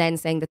 and then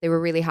saying that they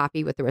were really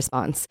happy with the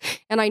response.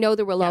 And I know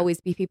there will always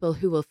be people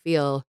who will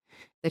feel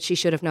that she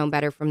should have known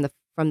better from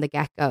the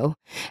get-go.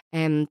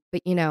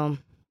 But you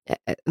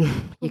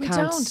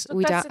can't.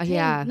 We don't.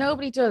 Yeah,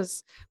 nobody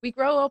does. We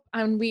grow up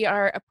and we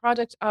are a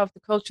product of the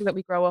culture that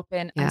we grow up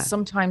in, and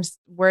sometimes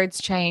words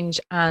change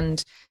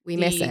and we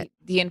miss it.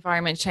 The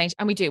environment change,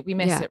 and we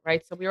miss it,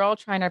 right? So we're all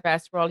trying our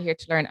best. We're all here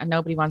to learn, and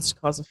nobody wants to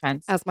cause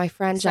offense. As my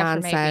friend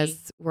Jan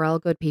says, we're all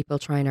good people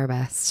trying our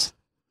best.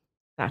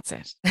 That's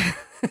it.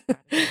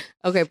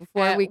 Okay,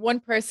 before one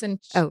person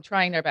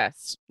trying their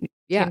best.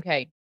 Yeah. Kim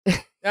K.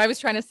 I was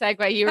trying to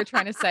segue. You were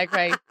trying to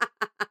segue.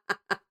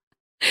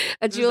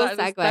 A dual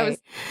segue. That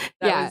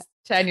was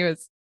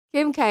tenuous.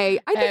 Kim K,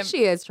 I think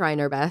she is trying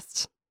her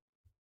best.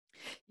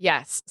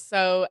 Yes.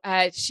 So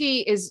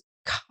she is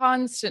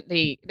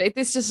constantly,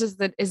 this just is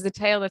the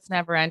tale that's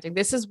never ending.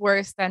 This is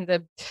worse than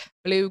the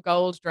blue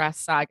gold dress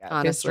saga.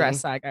 Honestly. This dress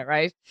saga,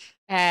 right?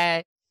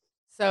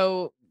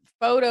 So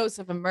photos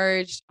have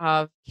emerged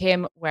of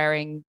Kim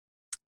wearing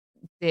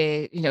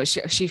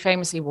she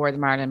famously wore the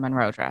Marilyn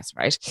Monroe dress,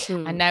 right?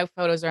 And now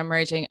photos are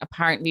emerging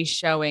apparently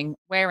showing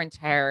wear and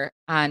tear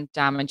and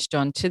damage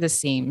done to the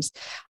seams,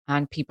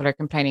 and people are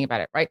complaining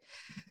about it, right?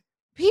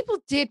 People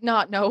did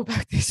not know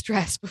about this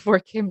dress before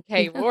Kim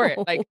K wore it.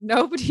 Like,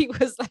 nobody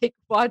was like,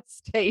 what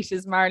state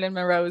is Marilyn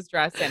Monroe's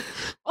dress in?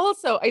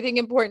 Also, I think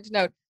important to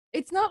note,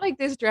 it's not like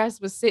this dress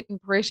was sitting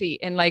pretty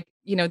in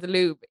the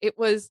Louvre. It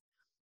was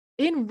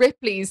in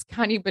Ripley's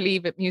Can You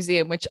Believe It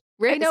museum, which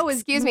I know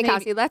is... Excuse me,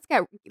 Cassie, let's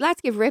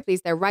give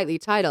Ripley's their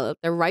correct title.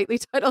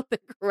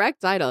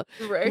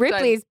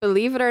 Ripley's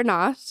Believe It or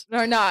Not.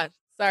 Or Not,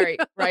 sorry,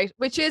 right?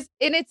 Which is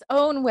in its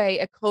own way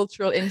a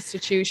cultural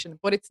institution,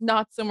 but it's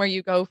not somewhere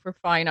you go for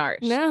fine art.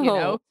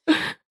 No.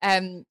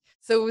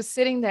 So it was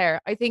sitting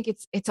there. I think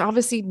it's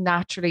obviously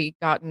naturally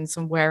gotten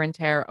some wear and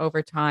tear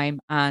over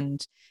time,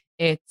 and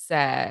it's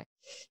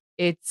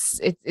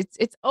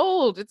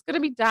old. It's going to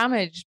be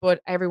damaged,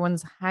 but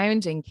everyone's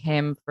hounding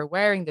Kim for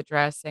wearing the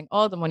dress, saying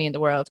all the money in the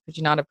world. Could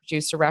you not have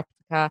produced a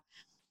replica?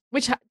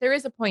 Which there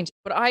is a point,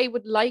 but I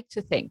would like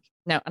to think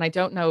now, and I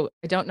don't know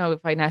if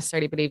I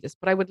necessarily believe this,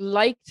 but I would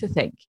like to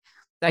think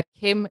that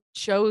Kim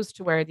chose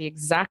to wear the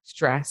exact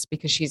dress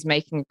because she's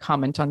making a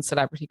comment on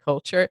celebrity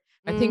culture.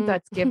 I think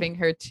that's giving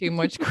her too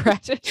much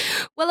credit.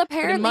 Well,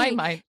 apparently, in my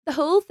mind, the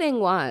whole thing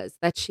was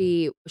that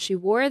she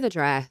wore the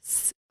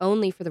dress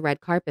only for the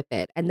red carpet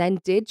bit and then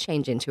did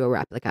change into a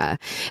replica.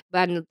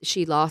 But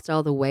she lost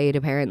all the weight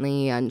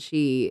apparently, and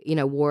she,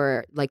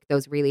 wore like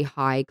those really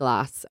high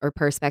glass or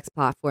perspex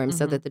platforms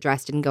so that the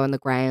dress didn't go on the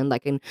ground,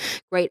 like in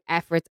great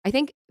efforts. I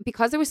think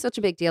because there was such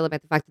a big deal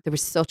about the fact that there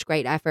was such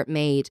great effort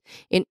made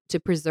to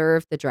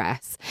preserve the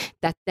dress,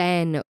 that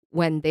then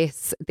when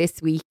this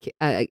week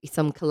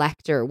some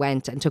collector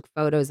went and took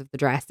photos of the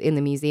dress in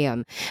the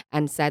museum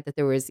and said that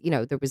there was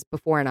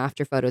before and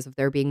after photos of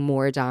there being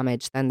more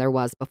damage than there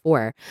was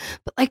before.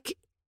 But like,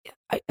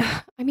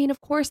 I mean,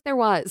 of course there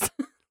was.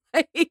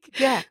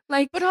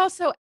 But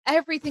also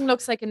everything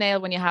looks like a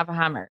nail when you have a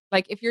hammer.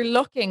 Like if you're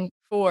looking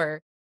for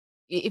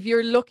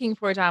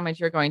damage,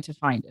 you're going to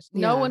find it.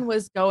 No one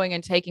was going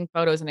and taking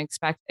photos and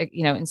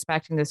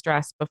inspecting this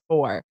dress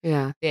before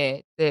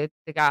the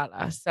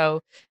gala.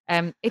 So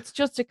it's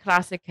just a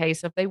classic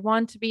case of they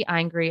want to be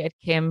angry at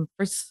Kim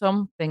for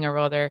something or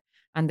other,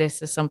 and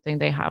this is something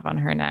they have on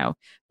her now.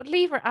 But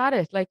leave her at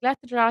it. Like, let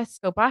the dress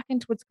go back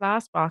into its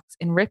glass box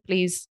in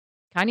Ripley's.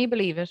 Can you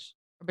believe it?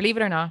 Or believe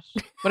it or not?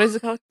 What is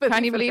it called?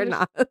 Can you believe it?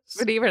 Not.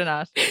 Believe it or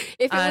not? If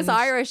it was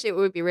Irish, it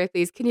would be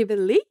Ripley's. Can you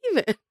believe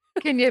it?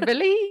 Can you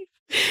believe?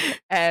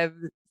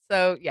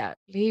 So yeah,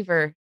 leave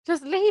her.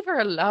 Just leave her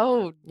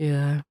alone.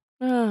 Yeah.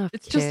 Oh,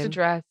 it's just a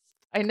dress.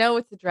 I know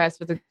it's a dress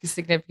with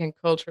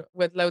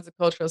loads of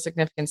cultural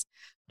significance,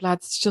 but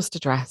lads, it's just a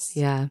dress.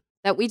 Yeah.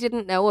 That we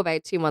didn't know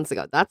about 2 months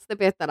ago. That's the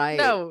bit that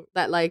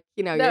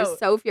you're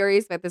so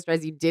furious about this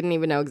dress you didn't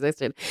even know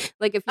existed.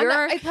 Like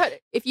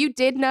if you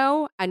did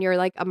know and you're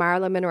like a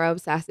Marilyn Monroe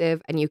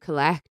obsessive and you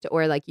collect,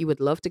 or like you would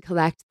love to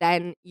collect,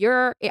 then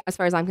you're, as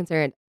far as I'm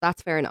concerned,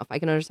 that's fair enough. I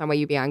can understand why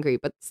you'd be angry.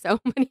 But so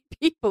many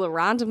people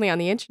randomly on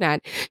the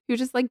internet who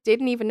just like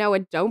didn't even know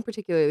and don't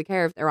particularly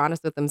care if they're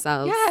honest with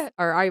themselves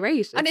are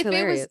irate. It's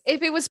hilarious.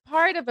 if it was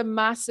part of a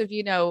massive,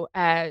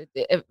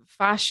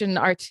 fashion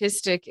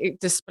artistic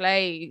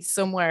display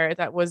somewhere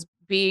that was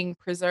being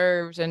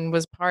preserved and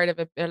was part of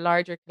a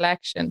larger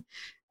collection,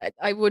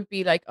 I would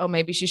be like, oh,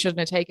 maybe she shouldn't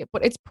have taken it.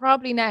 But it's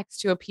probably next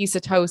to a piece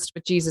of toast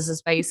with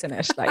Jesus's face in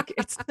it. Like,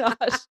 it's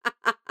not.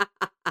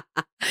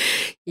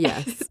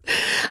 Yes.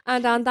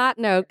 And on that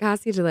note,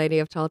 Cassie Delaney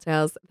of Tall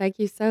Tales, thank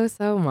you so,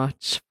 so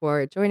much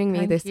for joining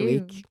me this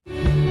week.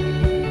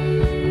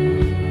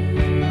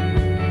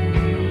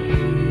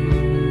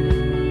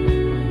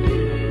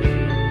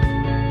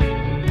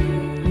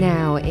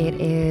 Now it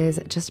is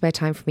just about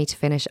time for me to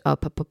finish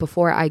up. But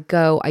before I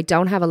go, I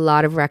don't have a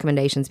lot of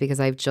recommendations because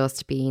I've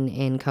just been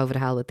in COVID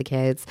hell with the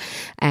kids.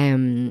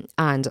 And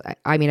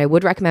I mean, I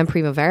would recommend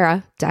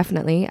Primavera,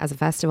 definitely, as a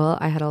festival.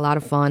 I had a lot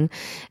of fun.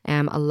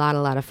 A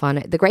lot of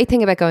fun. The great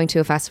thing about going to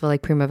a festival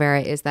like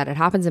Primavera is that it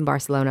happens in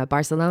Barcelona.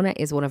 Barcelona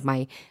is one of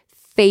my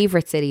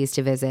favorite cities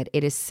to visit.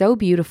 It is so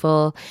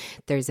beautiful.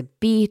 There's a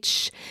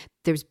beach.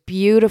 There's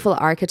beautiful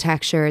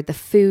architecture. The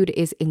food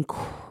is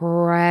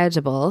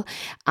incredible.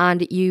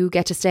 And you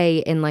get to stay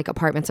in like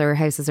apartments or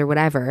houses or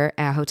whatever,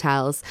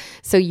 hotels.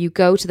 So you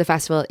go to the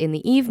festival in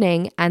the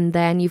evening and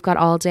then you've got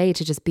all day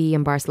to just be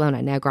in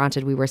Barcelona. Now,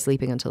 granted, we were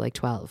sleeping until like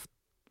 12.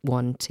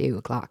 1, 2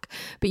 o'clock.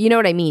 But you know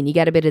what I mean? You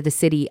get a bit of the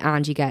city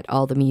and you get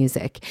all the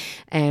music.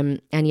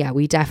 And yeah,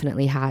 we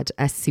definitely had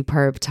a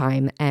superb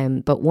time.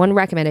 But one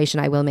recommendation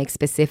I will make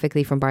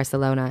specifically from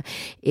Barcelona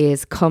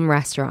is Come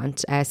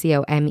Restaurant,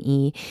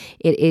 COME.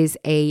 It is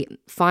a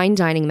fine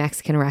dining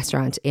Mexican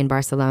restaurant in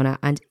Barcelona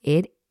and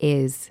it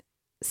is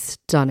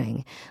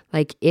stunning.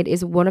 Like, it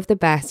is one of the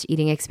best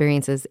eating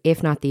experiences,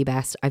 if not the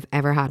best, I've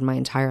ever had in my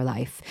entire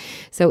life.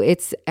 So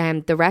it's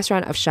the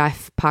restaurant of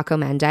chef Paco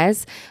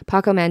Mendez.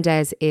 Paco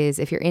Mendez is,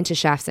 if you're into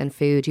chefs and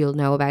food, you'll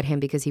know about him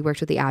because he worked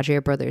with the Adria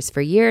brothers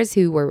for years,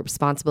 who were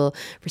responsible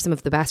for some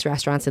of the best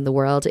restaurants in the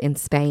world in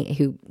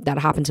Spain, that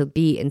happened to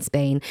be in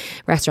Spain.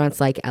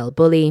 Restaurants like El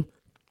Bulli,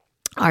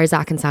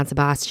 Arzac and San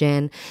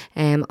Sebastian,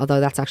 although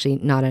that's actually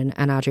not an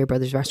Adria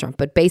Brothers restaurant.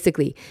 But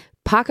basically,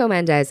 Paco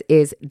Mendez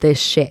is the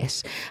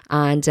shit.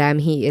 And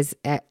he is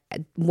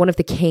one of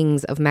the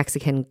kings of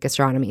Mexican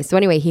gastronomy. So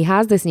anyway, he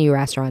has this new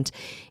restaurant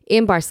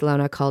in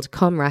Barcelona called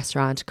Come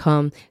Restaurant,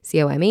 Come,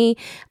 COME.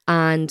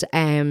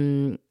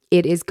 And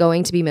it is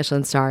going to be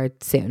Michelin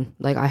starred soon.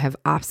 Like, I have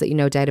absolutely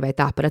no doubt about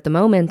that. But at the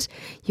moment,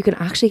 you can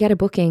actually get a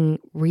booking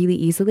really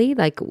easily.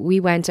 Like, we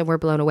went and we're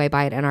blown away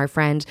by it. And our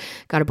friend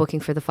got a booking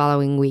for the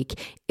following week.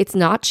 It's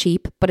not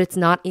cheap, but it's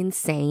not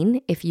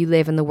insane. If you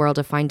live in the world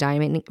of fine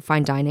dining,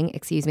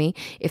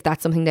 if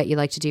that's something that you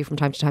like to do from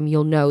time to time,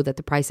 you'll know that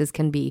the prices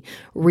can be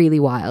really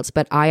wild.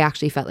 But I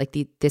actually felt like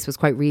this was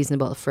quite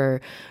reasonable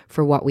for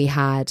what we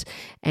had.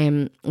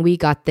 We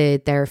got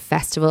their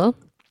festival,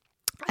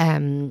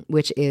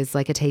 which is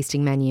like a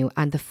tasting menu,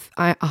 and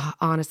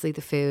honestly,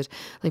 the food,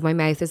 like, my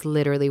mouth is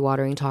literally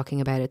watering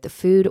talking about it. The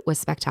food was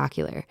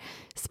spectacular.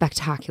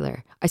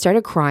 I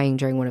started crying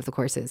during one of the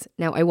courses.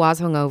 Now, I was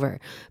hungover,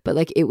 but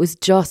like, it was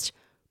just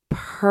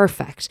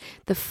perfect.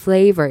 The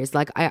flavors,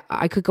 like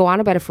I could go on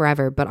about it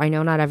forever, but I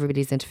know not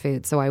everybody's into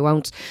food, so I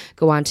won't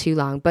go on too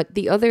long. But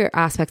the other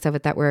aspects of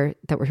it that were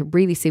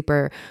really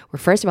super were,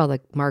 first of all,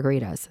 like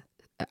margaritas.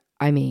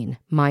 I mean,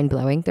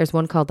 mind-blowing. There's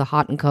one called the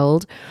Hot and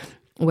Cold,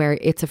 where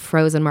it's a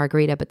frozen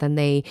margarita, but then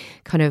they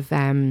kind of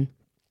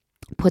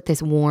put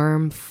this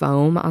warm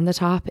foam on the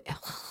top.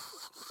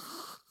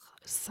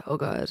 So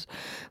good.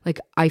 Like,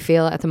 I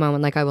feel at the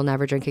moment like I will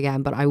never drink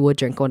again, but I would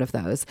drink one of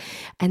those.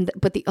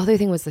 But the other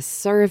thing was the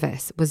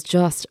service was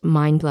just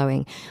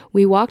mind-blowing.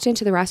 We walked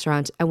into the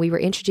restaurant and we were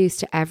introduced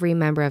to every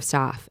member of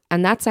staff.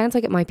 And that sounds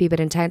like it might be a bit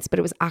intense, but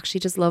it was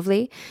actually just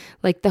lovely.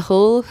 Like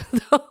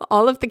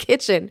all of the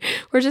kitchen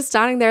were just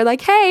standing there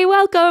like, hey,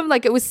 welcome.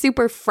 Like, it was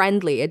super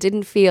friendly. It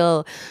didn't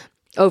feel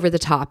over the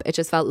top. It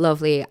just felt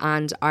lovely.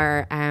 And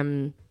our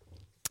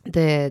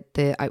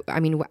I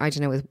mean, I don't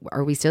know,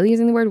 are we still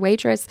using the word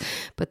waitress?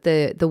 But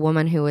the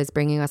woman who was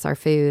bringing us our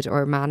food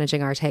or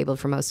managing our table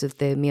for most of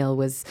the meal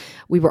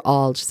we were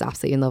all just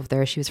absolutely in love with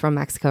her. She was from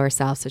Mexico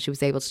herself, so she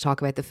was able to talk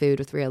about the food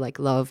with real like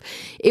love.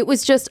 It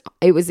was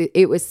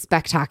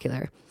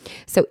spectacular.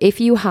 So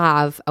if you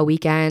have a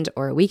weekend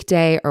or a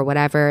weekday or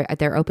whatever,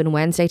 they're open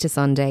Wednesday to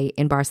Sunday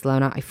in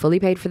Barcelona. I fully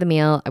paid for the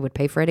meal. I would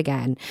pay for it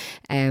again.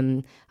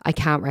 I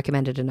can't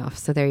recommend it enough.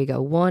 So there you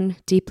go. One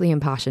deeply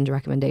impassioned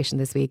recommendation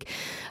this week.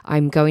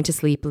 I'm going to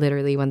sleep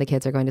literally when the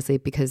kids are going to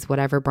sleep, because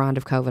whatever brand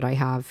of COVID I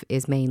have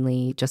is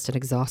mainly just an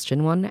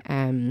exhaustion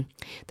one.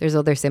 There's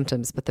other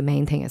symptoms, but the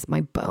main thing is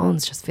my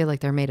bones just feel like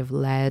they're made of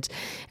lead,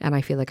 and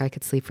I feel like I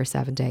could sleep for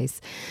 7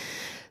 days.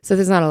 So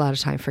there's not a lot of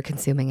time for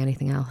consuming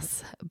anything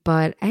else.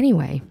 But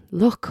anyway,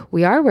 look,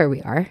 we are where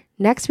we are.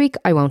 Next week,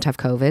 I won't have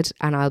COVID,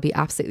 and I'll be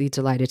absolutely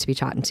delighted to be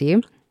chatting to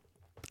you.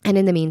 And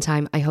in the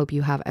meantime, I hope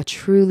you have a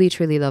truly,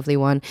 truly lovely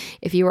one.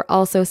 If you are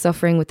also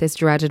suffering with this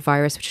dreaded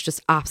virus, which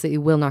just absolutely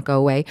will not go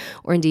away,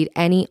 or indeed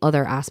any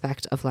other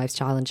aspect of life's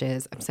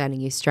challenges, I'm sending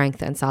you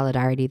strength and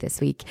solidarity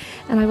this week.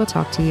 And I will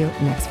talk to you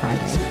next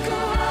Friday.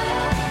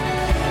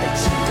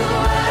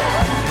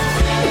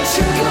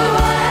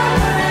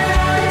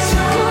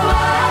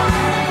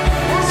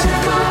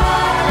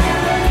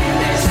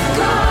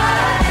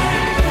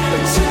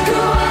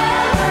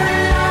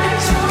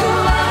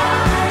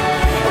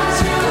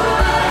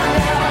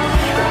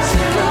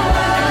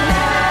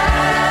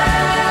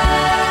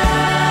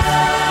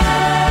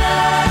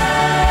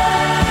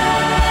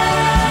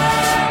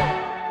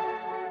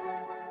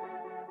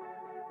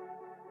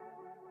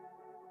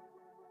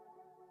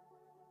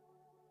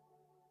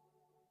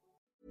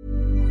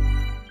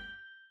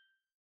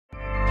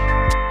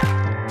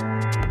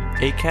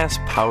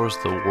 Acast powers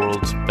the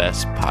world's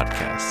best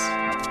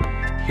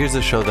podcasts. Here's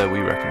a show that we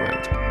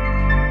recommend.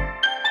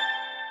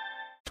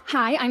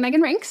 Hi, I'm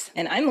Megan Rinks.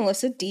 And I'm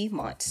Melissa D.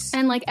 Montz.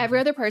 And like every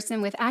other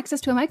person with access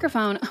to a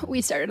microphone,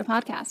 we started a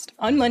podcast.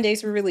 On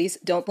Mondays, we release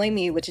Don't Blame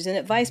Me, which is an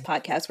advice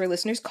podcast where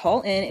listeners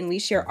call in and we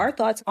share our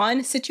thoughts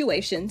on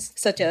situations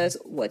such as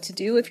what to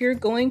do if you're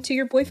going to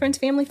your boyfriend's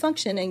family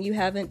function and you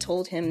haven't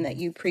told him that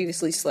you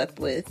previously slept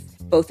with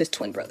both his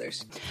twin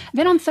brothers.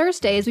 Then on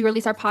Thursdays, we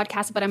release our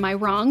podcast, But Am I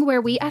Wrong?,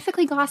 where we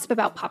ethically gossip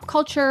about pop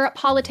culture,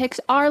 politics,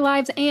 our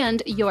lives,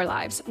 and your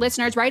lives.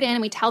 Listeners write in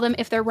and we tell them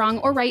if they're wrong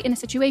or right in a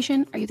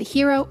situation. Are you the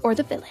hero or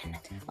the villain?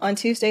 On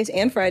Tuesdays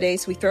and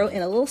Fridays, we throw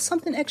in a little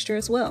something extra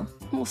as well.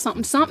 A little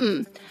something,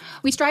 something.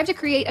 We strive to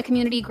create a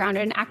community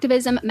grounded in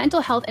activism,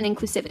 mental health, and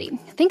inclusivity.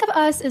 Think of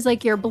us as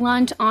like your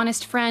blunt,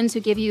 honest friends who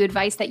give you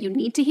advice that you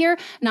need to hear,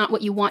 not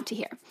what you want to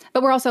hear.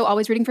 But we're also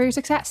always rooting for your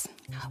success.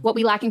 What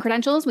we lack in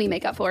credentials, we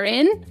make up for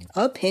in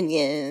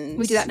opinions.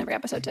 We do that in every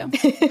episode too.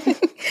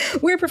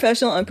 We're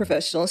professional,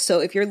 unprofessional. So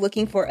if you're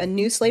looking for a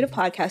new slate of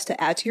podcasts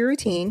to add to your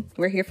routine,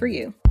 we're here for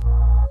you.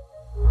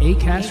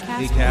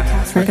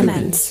 Acast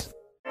recommends.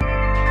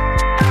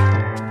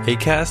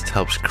 Acast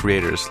helps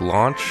creators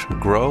launch,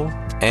 grow,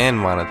 and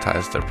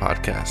monetize their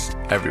podcasts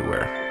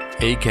everywhere.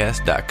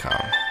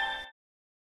 Acast.com.